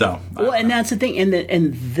 Mm-hmm. So. Well, and that's the thing. And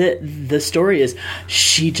the story is,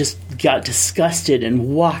 she just got disgusted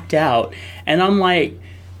and walked out. And I'm like,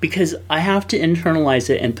 because I have to internalize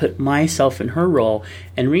it and put myself in her role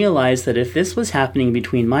and realize that if this was happening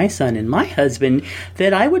between my son and my husband,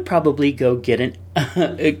 that I would probably go get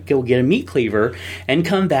a meat cleaver and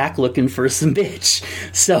come back looking for some bitch.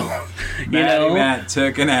 So, Matt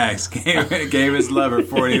took an axe, gave his lover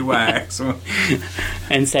 40 whacks,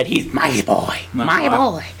 and said, "He's my boy, my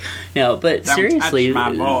boy." No, but don't seriously,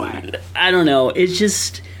 touch my boy. I don't know. It's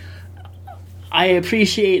just, I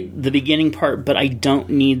appreciate the beginning part, but I don't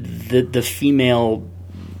need the female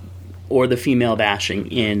or the female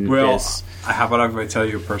bashing in this. How about if I tell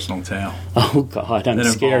you a personal tale? Oh, God, I'm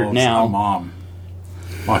scared now. A mom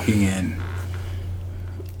walking in.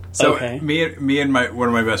 So me and one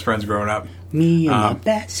of my best friends growing up. Me and my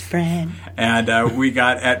best friend. And we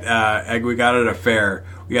got at a fair.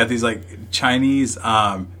 We got these like Chinese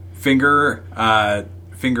finger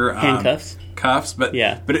handcuffs. Cuffs, but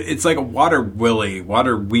yeah. But it's like a water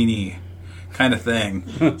weenie kind of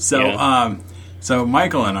thing. So so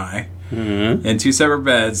Michael and I in two separate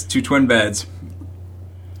beds, two twin beds,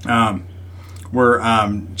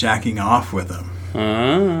 were jacking off with them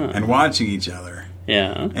and watching each other.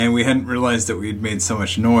 Yeah. And we hadn't realized that we'd made so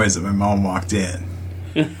much noise that my mom walked in.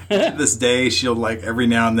 To this day, she'll like every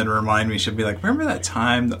now and then remind me. She'll be like, "Remember that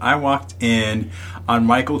time that I walked in on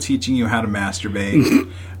Michael teaching you how to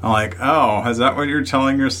masturbate?" I'm like, "Oh, is that what you're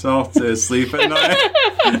telling yourself to sleep at night?"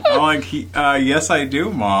 I'm like, "Yes, I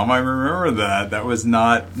do, Mom. I remember that. That was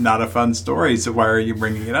not a fun story. So why are you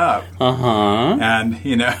bringing it up?"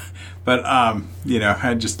 And but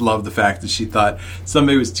I just love the fact that she thought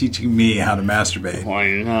somebody was teaching me how to masturbate.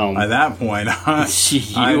 I know. At that point,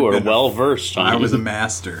 you were well versed. I was a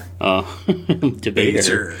master.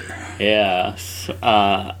 Debater. Yeah.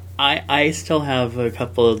 I still have a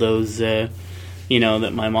couple of those. That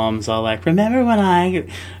my mom's all like, "Remember when I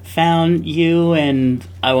found you and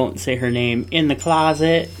I won't say her name in the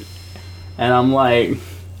closet?" And I'm like,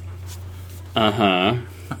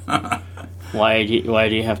 Why do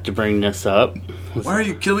you have to bring this up? Why are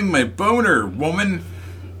you killing my boner, woman?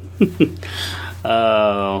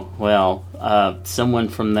 Oh, well, someone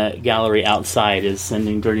from the gallery outside is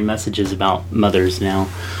sending dirty messages about mothers now.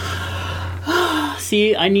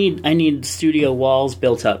 See, I need studio walls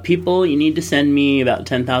built up. People, you need to send me about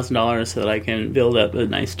 $10,000 so that I can build up a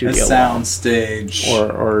nice studio sound stage.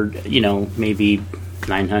 Or maybe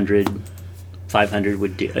 900, 500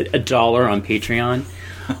 would do. $1 on Patreon.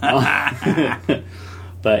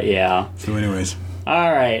 But yeah. So anyways.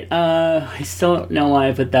 Alright. I still don't know why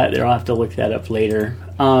I put that there. I'll have to look that up later.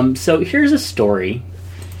 So here's a story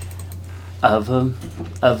of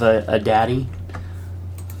a daddy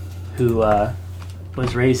who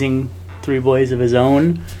was raising 3 boys of his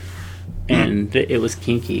own, and it was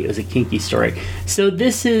kinky. It was a kinky story. So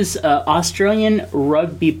this is Australian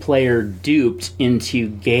rugby player duped into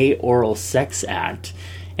gay oral sex act,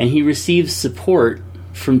 and he receives support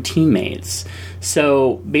from teammates.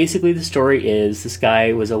 So basically the story is this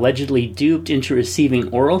guy was allegedly duped into receiving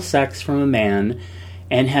oral sex from a man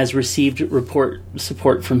and has received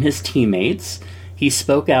support from his teammates. He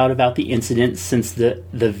spoke out about the incident since the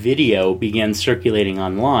video began circulating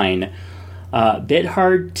online. Bit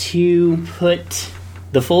hard to put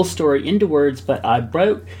the full story into words, but I was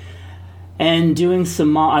broke and doing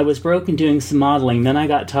some modeling. Then I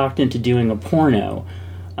got talked into doing a porno.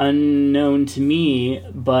 Unknown to me,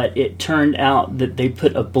 but it turned out that they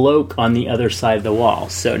put a bloke on the other side of the wall.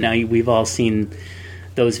 So now we've all seen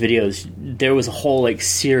those videos. There was a whole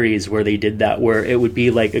series where they did that, where it would be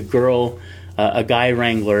like a girl, a guy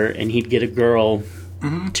wrangler, and he'd get a girl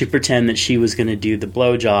to pretend that she was going to do the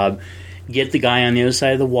blowjob, get the guy on the other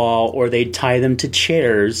side of the wall, or they'd tie them to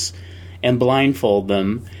chairs and blindfold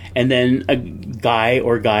them, and then a guy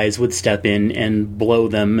or guys would step in and blow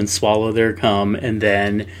them and swallow their cum, and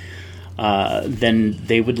then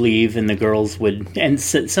they would leave, and the girls would... And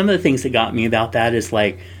some of the things that got me about that is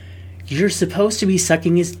like, you're supposed to be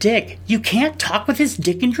sucking his dick. You can't talk with his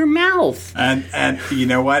dick in your mouth. And you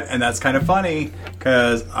know what? And that's kind of funny,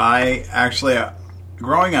 because I actually,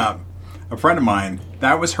 growing up, a friend of mine,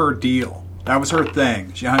 that was her deal. That was her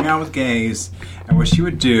thing. She hung out with gays, and what she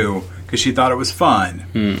would do, because she thought it was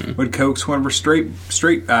fun, would coax one of her straight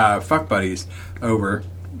fuck buddies over.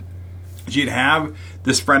 She'd have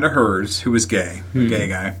this friend of hers who was gay, a gay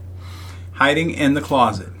guy, hiding in the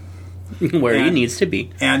closet. Where he needs to be.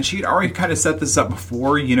 And she'd already kind of set this up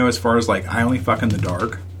before, as far as I only fuck in the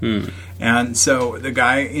dark. And so the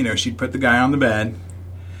guy, she'd put the guy on the bed,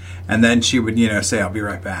 and then she would, say, "I'll be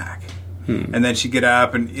right back." And then she'd get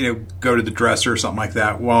up and, go to the dresser or something like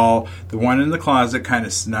that, while the one in the closet kind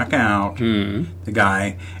of snuck out, the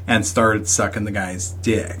guy, and started sucking the guy's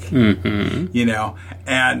dick.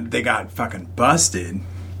 And they got fucking busted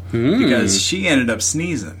because she ended up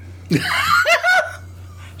sneezing.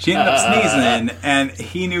 She ended up sneezing, and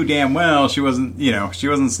he knew damn well she wasn't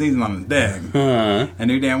sneezing on his dick. And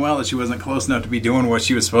knew damn well that she wasn't close enough to be doing what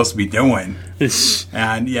she was supposed to be doing.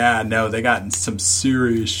 And they got in some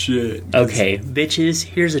serious shit. Okay, bitches,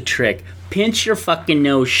 here's a trick. pinch your fucking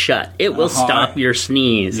nose shut. It will stop your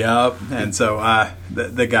sneeze. Yep. And so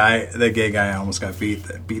the gay guy almost got beat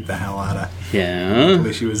the hell out of. Yeah. I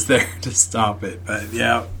wish he was there to stop it. But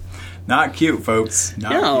yeah, not cute, folks.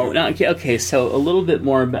 Not cute. Okay, so a little bit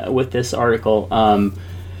more with this article.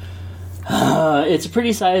 It's a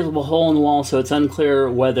pretty sizable hole in the wall, so it's unclear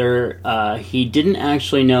whether he didn't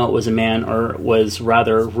actually know it was a man or was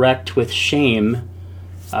rather wrecked with shame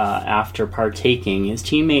after partaking. His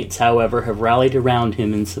teammates, however, have rallied around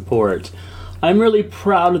him in support. I'm really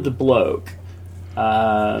proud of the bloke.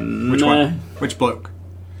 Which one? Which bloke?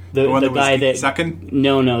 The guy that sucking?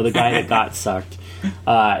 No, the guy that got sucked.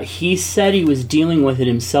 He said he was dealing with it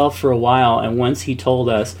himself for a while, and once he told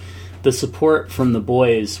us, the support from the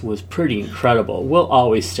boys was pretty incredible. We'll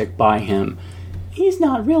always stick by him. He's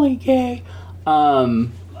not really gay.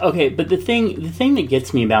 Okay, but the thing that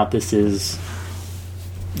gets me about this is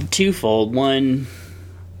twofold. One,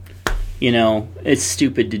 it's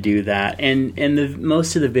stupid to do that, and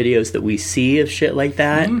most of the videos that we see of shit like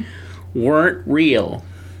that weren't real.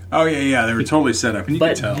 Oh yeah, they were totally set up, and you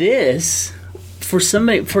could tell. But this, for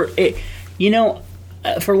somebody, for a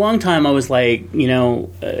long time, I was like,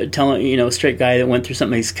 telling, a straight guy that went through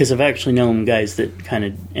something, because I've actually known guys that kind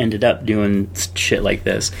of ended up doing shit like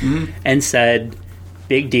this, and said,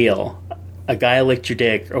 big deal, a guy licked your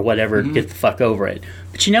dick or whatever, get the fuck over it.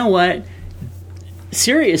 But you know what?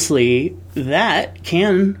 Seriously, that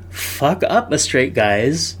can fuck up a straight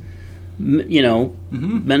guy's,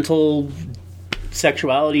 mental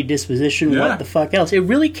sexuality, disposition, what the fuck else. It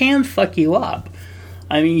really can fuck you up.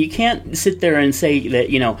 I mean, you can't sit there and say that,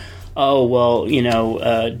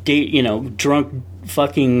 drunk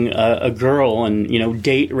fucking a girl and,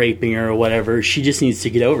 date raping her or whatever, she just needs to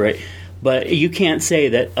get over it. But you can't say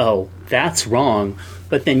that, that's wrong.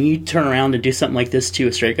 But then you turn around and do something like this to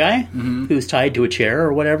a straight guy who's tied to a chair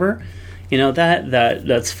or whatever.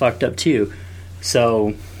 That's fucked up too.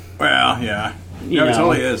 So, well, yeah, it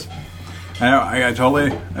totally is. I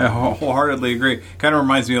wholeheartedly agree. Kind of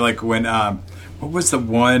reminds me of like when what was the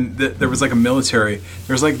one that there was like a military?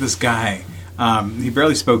 There was like this guy. He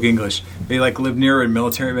barely spoke English. They like lived near a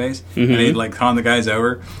military base, and they'd like con the guys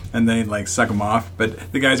over, and they'd like suck them off.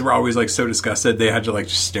 But the guys were always like so disgusted they had to like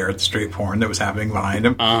just stare at the straight porn that was happening behind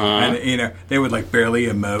them, and they would like barely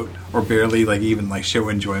emote or barely like even like show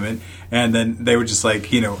enjoyment, and then they would just like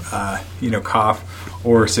cough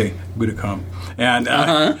or say "good to come," and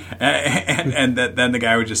then the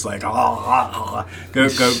guy would just like go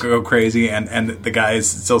crazy, and the guy is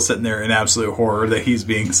still sitting there in absolute horror that he's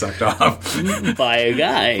being sucked off. By a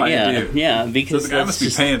guy, yeah, because so the guy must be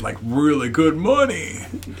paying like really good money.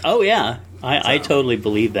 Oh yeah, I totally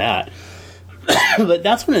believe that. But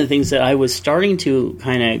that's one of the things that I was starting to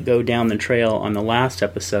kind of go down the trail on the last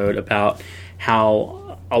episode about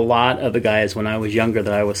how a lot of the guys when I was younger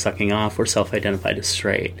that I was sucking off were self-identified as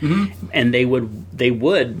straight, and they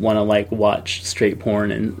would want to like watch straight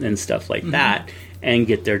porn and stuff like that and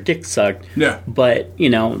get their dick sucked. Yeah, but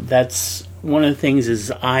that's. One of the things is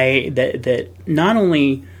that not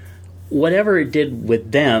only whatever it did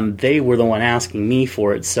with them, they were the one asking me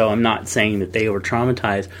for it, so I'm not saying that they were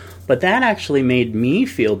traumatized, but that actually made me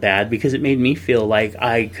feel bad because it made me feel like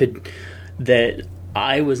that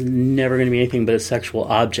I was never going to be anything but a sexual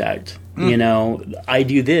object. I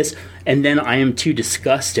do this, and then I am too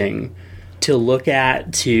disgusting to look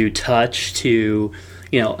at, to touch, to,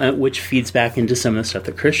 which feeds back into some of the stuff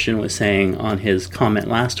that Christian was saying on his comment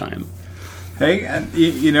last time. Hey, and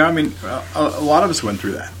I mean, a lot of us went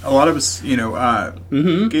through that. A lot of us,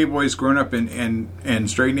 gay boys growing up in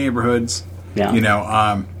straight neighborhoods,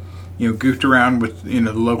 goofed around with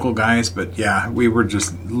the local guys, but yeah, we were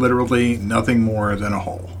just literally nothing more than a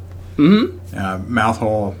hole, mouth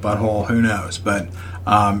hole, butthole, who knows? But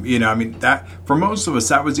I mean, that for most of us,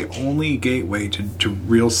 that was the only gateway to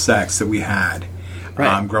real sex that we had.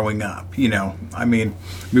 Right. Growing up, I mean,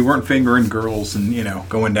 we weren't fingering girls and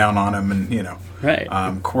going down on them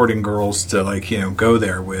and courting girls to like go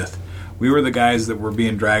there with. We were the guys that were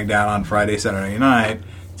being dragged out on Friday, Saturday night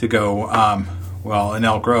to go. In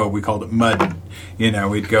Elk Grove we called it mud.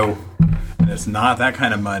 We'd go, and it's not that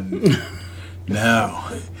kind of mud. No,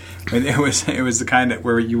 it was the kind of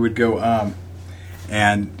where you would go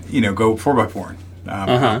and go 4x4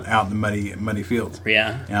 out in the muddy fields.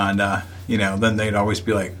 Yeah, and. Then they'd always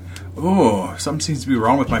be like, "Oh, something seems to be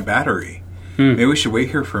wrong with my battery. Maybe we should wait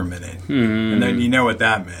here for a minute." And then you know what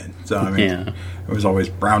that meant. So I mean, it was always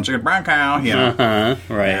brown chicken, brown cow.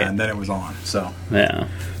 Right. And then it was on. So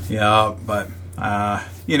yeah, but I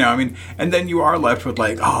mean, and then you are left with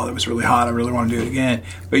like, "Oh, that was really hot. I really want to do it again."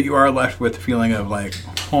 But you are left with the feeling of like,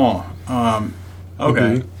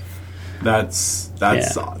 okay. This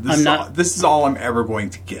is all I'm ever going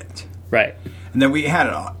to get. Right. And then we had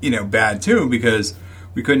it, bad too, because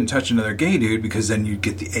we couldn't touch another gay dude because then you'd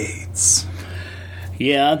get the AIDS.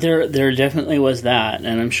 Yeah, there definitely was that,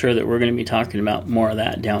 and I'm sure that we're going to be talking about more of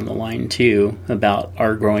that down the line too, about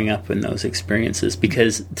our growing up in those experiences.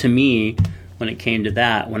 Because to me, when it came to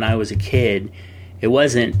that, when I was a kid, it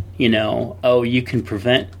wasn't, you can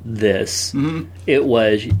prevent this. Mm-hmm. It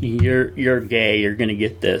was, you're gay, you're going to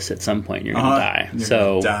get this at some point, you're going to die. You're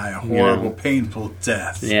going to die a horrible, painful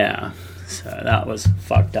death. Yeah, so that was a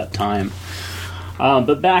fucked up time.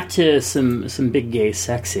 But back to some big gay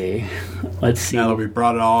sexy. Let's see. Now that we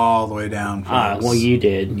brought it all the way down. Well, you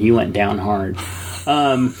did. You went down hard.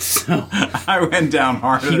 So I went down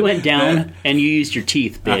hard. You went down and you used your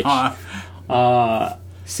teeth, bitch.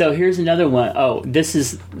 So here's another one. Oh, this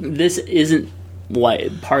isn't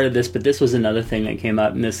what part of this, but this was another thing that came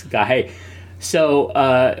up in this guy. So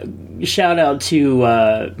shout out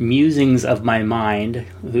to Musings of My Mind.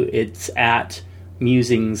 It's at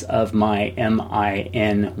Musings of My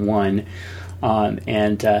MIN1,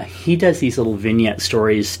 and he does these little vignette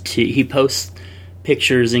stories. He posts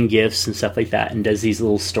pictures and gifs and stuff like that, and does these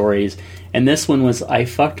little stories. And this one was, I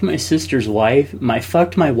fucked my sister's wife.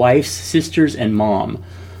 Fucked my wife's sisters and mom.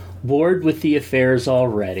 Bored with the affairs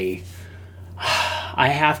already. I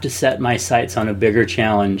have to set my sights on a bigger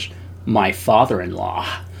challenge. My father-in-law.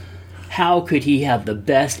 How could he have the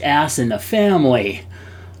best ass in the family?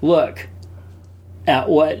 Look at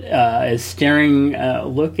what is staring.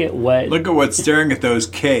 Look at what staring at those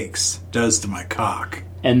cakes does to my cock.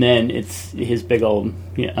 And then it's his big old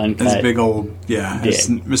uncut. His big old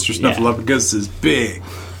Mr. Snuffleupagus is big.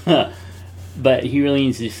 But he really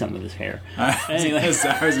needs to do something with his hair. Anyway. I was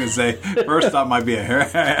going to say, first thought might be a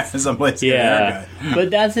hair, someplace to get a haircut.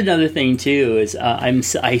 But that's another thing too. Is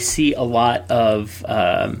I see a lot of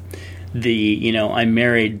I'm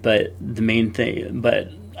married, but the main thing, but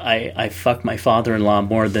I fuck my father-in-law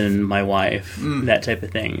more than my wife. That type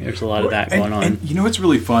of thing. There's a lot of that going on. And you know what's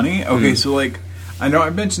really funny? Okay, so I know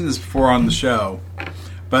I've mentioned this before on the show,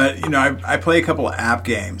 but I play a couple of app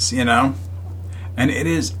games, and it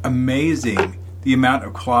is amazing the amount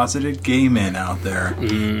of closeted gay men out there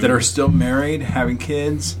that are still married, having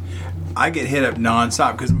kids. I get hit up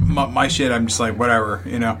nonstop because my shit, I'm just like, whatever, I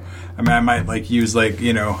mean, I might use a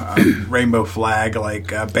rainbow flag,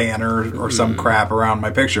 a banner or some crap around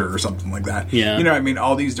my picture or something like that. Yeah. I mean,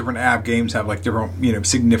 all these different app games have different,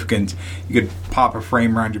 significant. You could pop a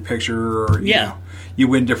frame around your picture, or you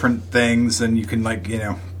win different things, and you can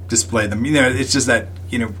display them. It's just that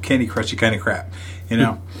Candy Crushy kind of crap.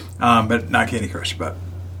 But not Candy Crush, but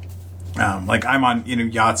I'm on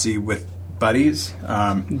Yahtzee with buddies,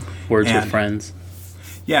 Words with friends.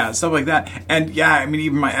 Yeah, stuff like that. And I mean,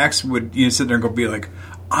 even my ex would sit there and be like,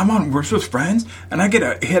 I'm on Words with Friends, and I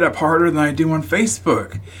get hit up harder than I do on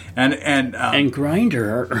Facebook, and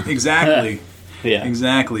Grindr. Exactly. Yeah,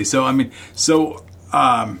 exactly. So I mean,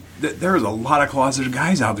 there's a lot of closeted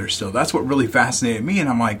guys out there still. That's what really fascinated me, and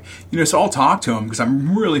I'm like, so I'll talk to them because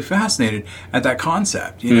I'm really fascinated at that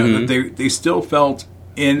concept. That they still felt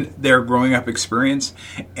in their growing up experience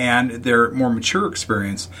and their more mature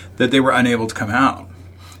experience that they were unable to come out.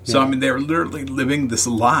 So I mean, they were literally living this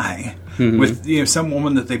lie with some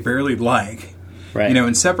woman that they barely like, right?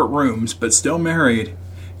 In separate rooms, but still married.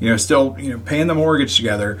 Still paying the mortgage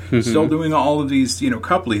together, still doing all of these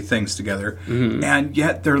coupley things together, and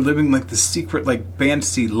yet they're living the secret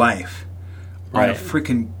fantasy life on a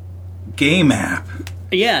freaking game app.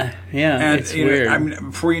 Yeah, and it's weird. I mean,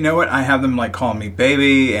 before you know it, I have them calling me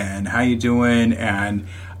baby and how you doing and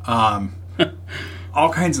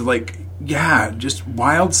all kinds of just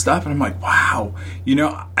wild stuff, and I'm like, wow,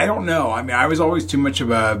 I don't know. I mean, I was always too much of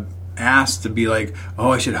a ass to be like,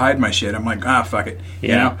 oh, I should hide my shit. I'm like, fuck it.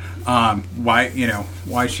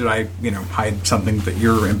 Why should I hide something that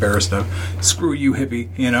you're embarrassed of? Screw you, hippie.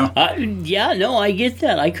 No, I get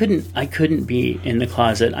that. I couldn't be in the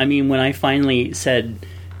closet. I mean, when I finally said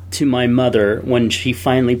to my mother, when she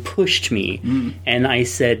finally pushed me and I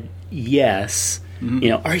said yes,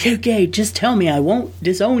 are you gay? Just tell me, I won't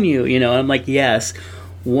disown you. I'm like, yes.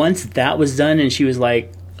 Once that was done and she was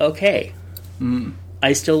like, okay,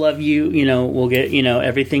 I still love you, we'll get,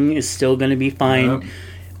 everything is still going to be fine. Yep.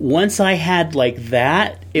 Once I had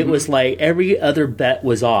that, it was like every other bet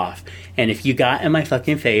was off. And if you got in my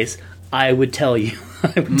fucking face, I would tell you.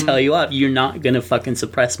 I would tell you up. You're not going to fucking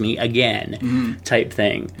suppress me again, type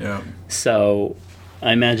thing. Yeah. So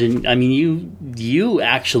I imagine, I mean, you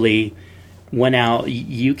actually went out,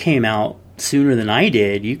 you came out sooner than I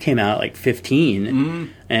did. You came out at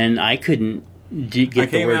 15, and I couldn't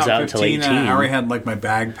get the words out until 18. I already had my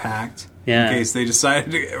bag packed. Yeah. In case they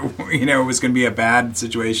decided, it was going to be a bad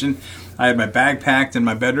situation. I had my bag packed in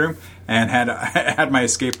my bedroom and had my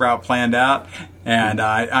escape route planned out. And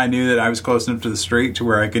I knew that I was close enough to the street to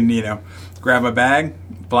where I can, grab my bag,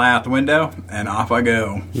 fly out the window, and off I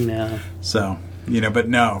go. Yeah. So, but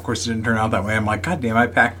no, of course it didn't turn out that way. I'm like, God damn, I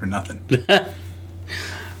packed for nothing.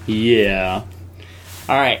 Yeah.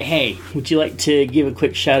 All right. Hey, would you like to give a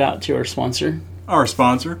quick shout out to our sponsor? Our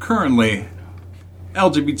sponsor, currently,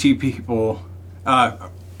 LGBT people.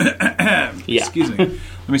 Excuse me.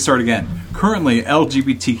 Let me start again. Currently,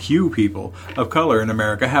 LGBTQ people of color in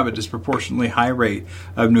America have a disproportionately high rate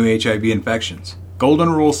of new HIV infections. Golden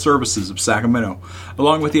Rule Services of Sacramento,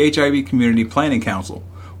 along with the HIV Community Planning Council,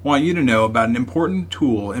 want you to know about an important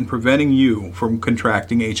tool in preventing you from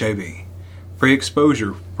contracting HIV.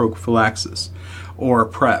 Pre-exposure prophylaxis, or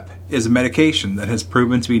PrEP, is a medication that has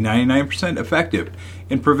proven to be 99% effective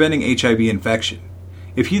in preventing HIV infection.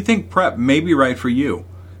 If you think PrEP may be right for you,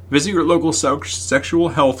 visit your local sexual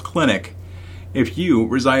health clinic. If you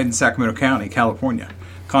reside in Sacramento County, California,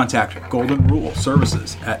 contact Golden Rule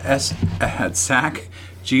Services at sacgrs.org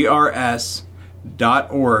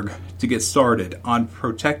to get started on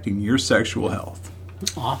protecting your sexual health.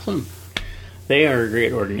 Awesome. They are a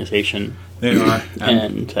great organization. They are.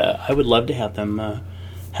 And I would love to have them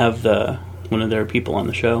have one of their people on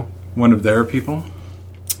the show. One of their people?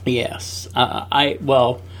 Yes. I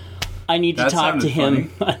need to That talk to sounded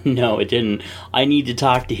him. No, it didn't. I need to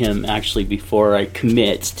talk to him actually before I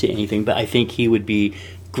commit to anything, but I think he would be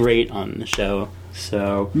great on the show.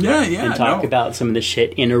 So and talk about some of the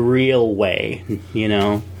shit in a real way,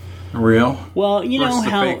 Real? Well, you know Versus the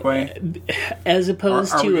how, fake way? as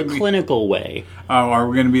opposed Are we to a gonna be- clinical way. Oh, are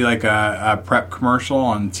we going to be like a PrEP commercial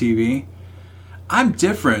on TV? I'm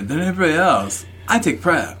different than everybody else. I take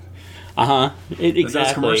PrEP. Exactly.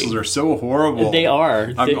 Those commercials are so horrible. They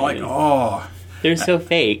are. I'm like, oh. They're so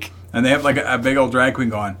fake. And they have like a big old drag queen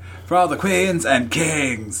going, for all the queens and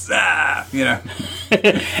kings. And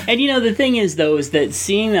the thing is, though, is that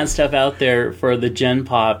seeing that stuff out there for the Gen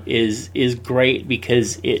Pop is great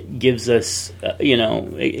because it gives us,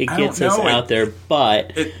 it gets us out there.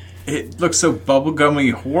 But it looks so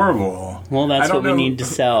bubblegummy horrible. Well, that's what we need to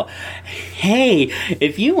sell. Hey,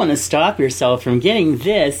 if you want to stop yourself from getting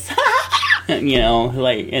this, and then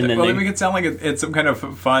Well, they make it sound like it's some kind of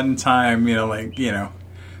fun time, fun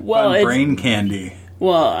brain candy.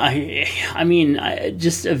 Well, I mean,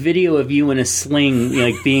 just a video of you in a sling,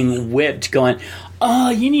 being whipped, going, "Oh,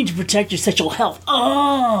 you need to protect your sexual health.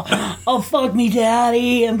 Oh, fuck me,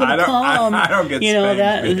 daddy. I'm gonna come." I don't get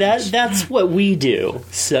spanked, that's what we do.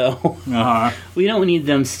 So we don't need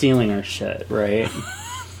them stealing our shit, right?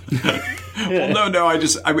 Well, no.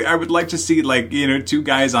 I would like to see two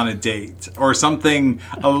guys on a date or something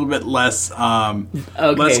a little bit less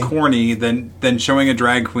less corny than showing a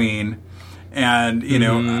drag queen. And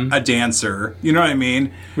a dancer, you know what I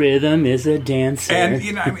mean? Rhythm is a dancer, and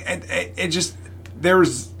it just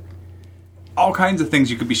there's all kinds of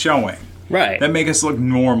things you could be showing, right? That make us look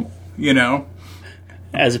normal,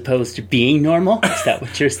 as opposed to being normal. Is that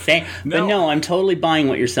what you're saying? No. But no, I'm totally buying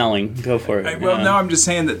what you're selling. Go for it. No, I'm just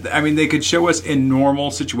saying that. I mean, they could show us in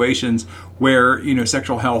normal situations where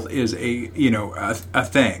sexual health is a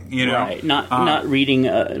thing, right? Not reading,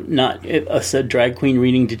 not a drag queen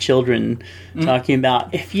reading to children, talking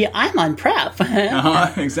about I'm on PrEP.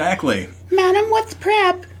 Exactly. Madam, what's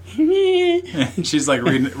PrEP? And she's like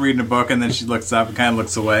reading a book, and then she looks up and kind of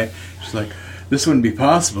looks away. She's like, "This wouldn't be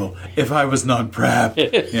possible if I was not PrEP."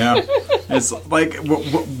 It's like,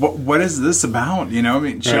 what is this about? I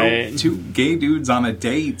mean, show two gay dudes on a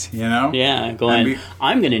date. Yeah, going,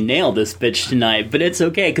 I'm going to nail this bitch tonight, but it's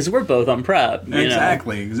okay because we're both on PrEP.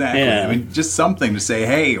 Exactly. Yeah. I mean, just something to say,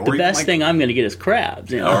 hey. Or the best thing I'm going to get is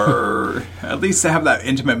crabs. Or at least to have that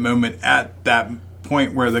intimate moment at that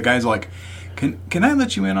point where the guy's like, Can I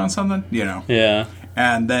let you in on something? Yeah.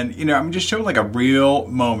 And then I mean, just show like a real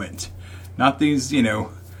moment. Not these,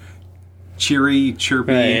 cheery,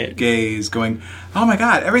 chirpy gays going, "Oh my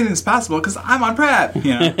God, everything's possible because I'm on PrEP."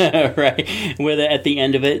 Right. Where at the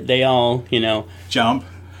end of it, they all, jump.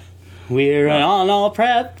 We're on all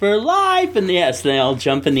PrEP for life, and yes, they all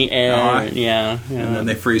jump in the air. And then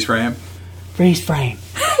they freeze frame. Freeze frame.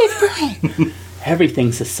 Freeze frame.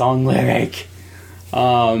 Everything's a song lyric.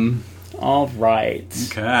 All right.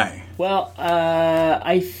 Okay. Well,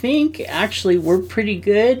 I think actually we're pretty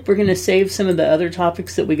good. We're going to save some of the other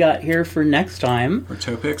topics that we got here for next time. Or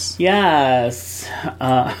topics? Yes.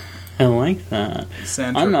 I like that.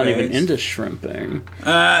 I'm not even into shrimping.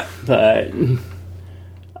 But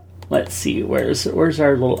let's see. Where's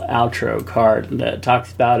our little outro card that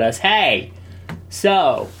talks about us? Hey!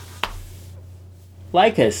 So,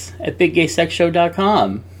 Like us at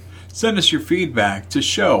BigGaySexShow.com. Send us your feedback to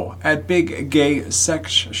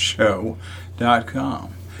show@BigGaySexShow.com.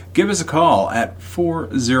 Give us a call at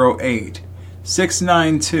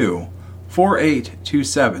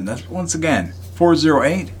 408-692-4827. That's once again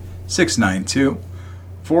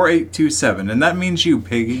 408-692-4827. And that means you,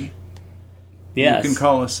 Piggy. Yes. You can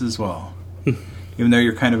call us as well. Even though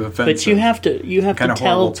you're kind of offensive. But you have to kind of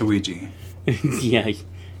tell horrible to Ouija. Yeah, I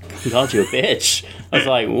called you a bitch. I was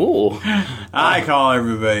like, ooh. I call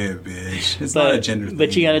everybody a bitch. It's not a gender thing.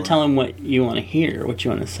 But you got to anymore. tell them what you want to hear, what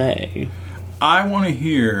you want to say. I want to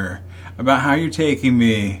hear about how you're taking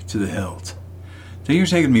me to the hilt. So you're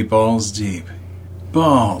taking me balls deep.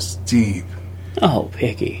 Balls deep. Oh,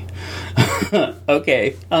 picky.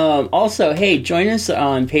 Okay. Also, hey, join us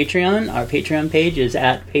on Patreon. Our Patreon page is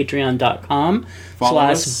at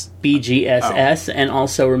patreon.com/BGSS. And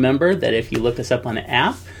also remember that if you look us up on an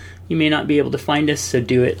app, you may not be able to find us, so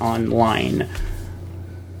do it online.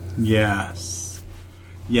 Yes.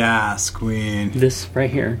 Yes, Queen. This right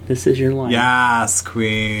here. This is your line. Yes,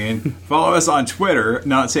 Queen. Follow us on Twitter,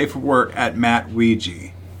 Not Safe for Work, at Matt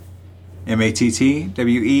Ouija.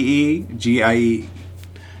 MattWeegie.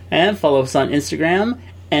 And follow us on Instagram,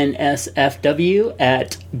 NSFW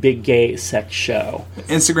at Big Gay Sex Show.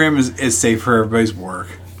 Instagram is safe for everybody's work.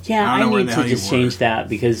 Yeah, I don't know I where need the to hell you just change work. that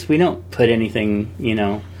because we don't put anything,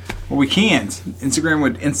 Well, we can't. Instagram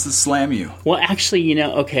would insta-slam you. Well, actually,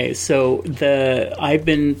 okay, so I've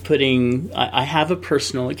been putting, I have a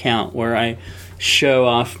personal account where I show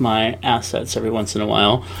off my assets every once in a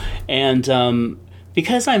while. And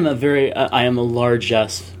because I am a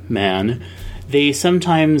large-ass man, they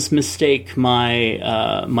sometimes mistake my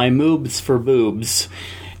moobs for boobs.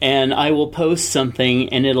 And I will post something,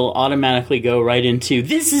 and it'll automatically go right into,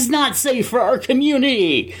 "This is not safe for our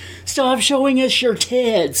community! Stop showing us your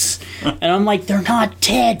tits!" And I'm like, they're not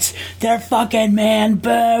tits! They're fucking man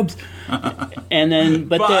boobs! And then,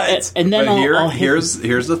 here's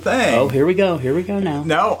the thing. Oh, here we go now.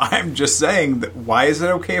 No, I'm just saying that why is it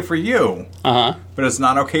okay for you? Uh-huh. But it's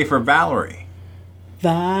not okay for Valerie.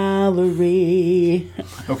 Valerie.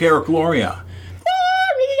 Okay, or Gloria.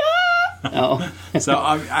 Oh. So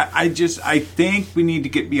I think we need to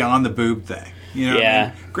get beyond the boob thing. You know what I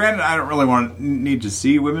mean? Granted, I don't really need to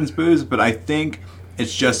see women's boobs, but I think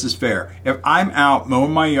it's just as fair. If I'm out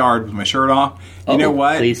mowing my yard with my shirt off, you know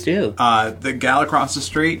what? Please do. The gal across the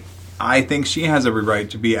street, I think she has every right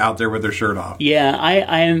to be out there with her shirt off. Yeah,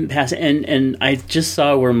 I am passing, and I just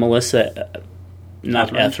saw where Melissa...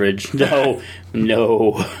 Not Etheridge. No.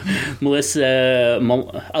 Alyssa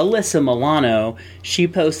Milano, she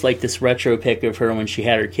posts like this retro pic of her when she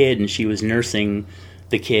had her kid and she was nursing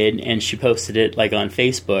the kid, and she posted it like on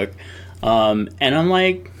Facebook. And I'm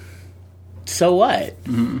like, so what?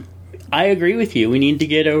 Mm-hmm. I agree with you. We need to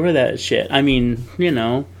get over that shit. I mean,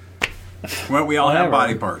 Well, we all have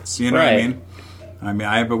body parts. You know what I mean? I mean,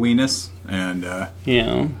 I have a weenus, and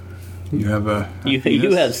you have a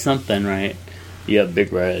you have something, right? You have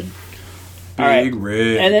Big Red. Big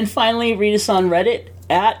Red. And then finally, read us on Reddit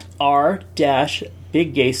at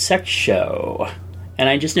r-Big Gay Sex Show. And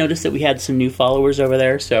I just noticed that we had some new followers over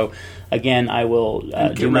there. So again, I will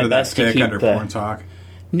do my best to keep. Under Porn Talk.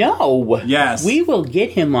 No. Yes. We will get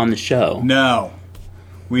him on the show. No.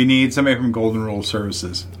 We need somebody from Golden Rule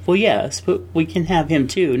Services. Well, yes, but we can have him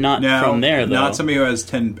too. Not from there, though. Not somebody who has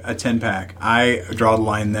a 10-pack. I draw the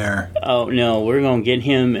line there. Oh no, we're gonna get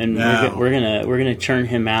him, and we're gonna churn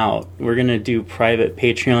him out. We're gonna do private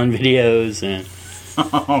Patreon videos, and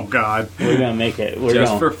oh god, we're gonna make it.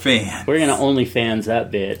 For fans. We're gonna OnlyFans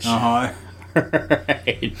that bitch.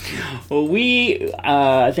 Right. Well, we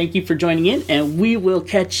thank you for joining in, and we will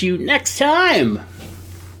catch you next time.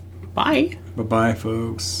 Bye. Bye-bye,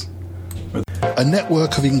 folks. A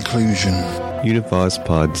network of inclusion.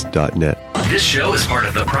 UnivazPods.net. This show is part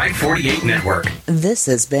of the Pride 48 network. This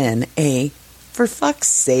has been a For Fuck's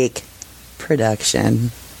Sake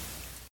production.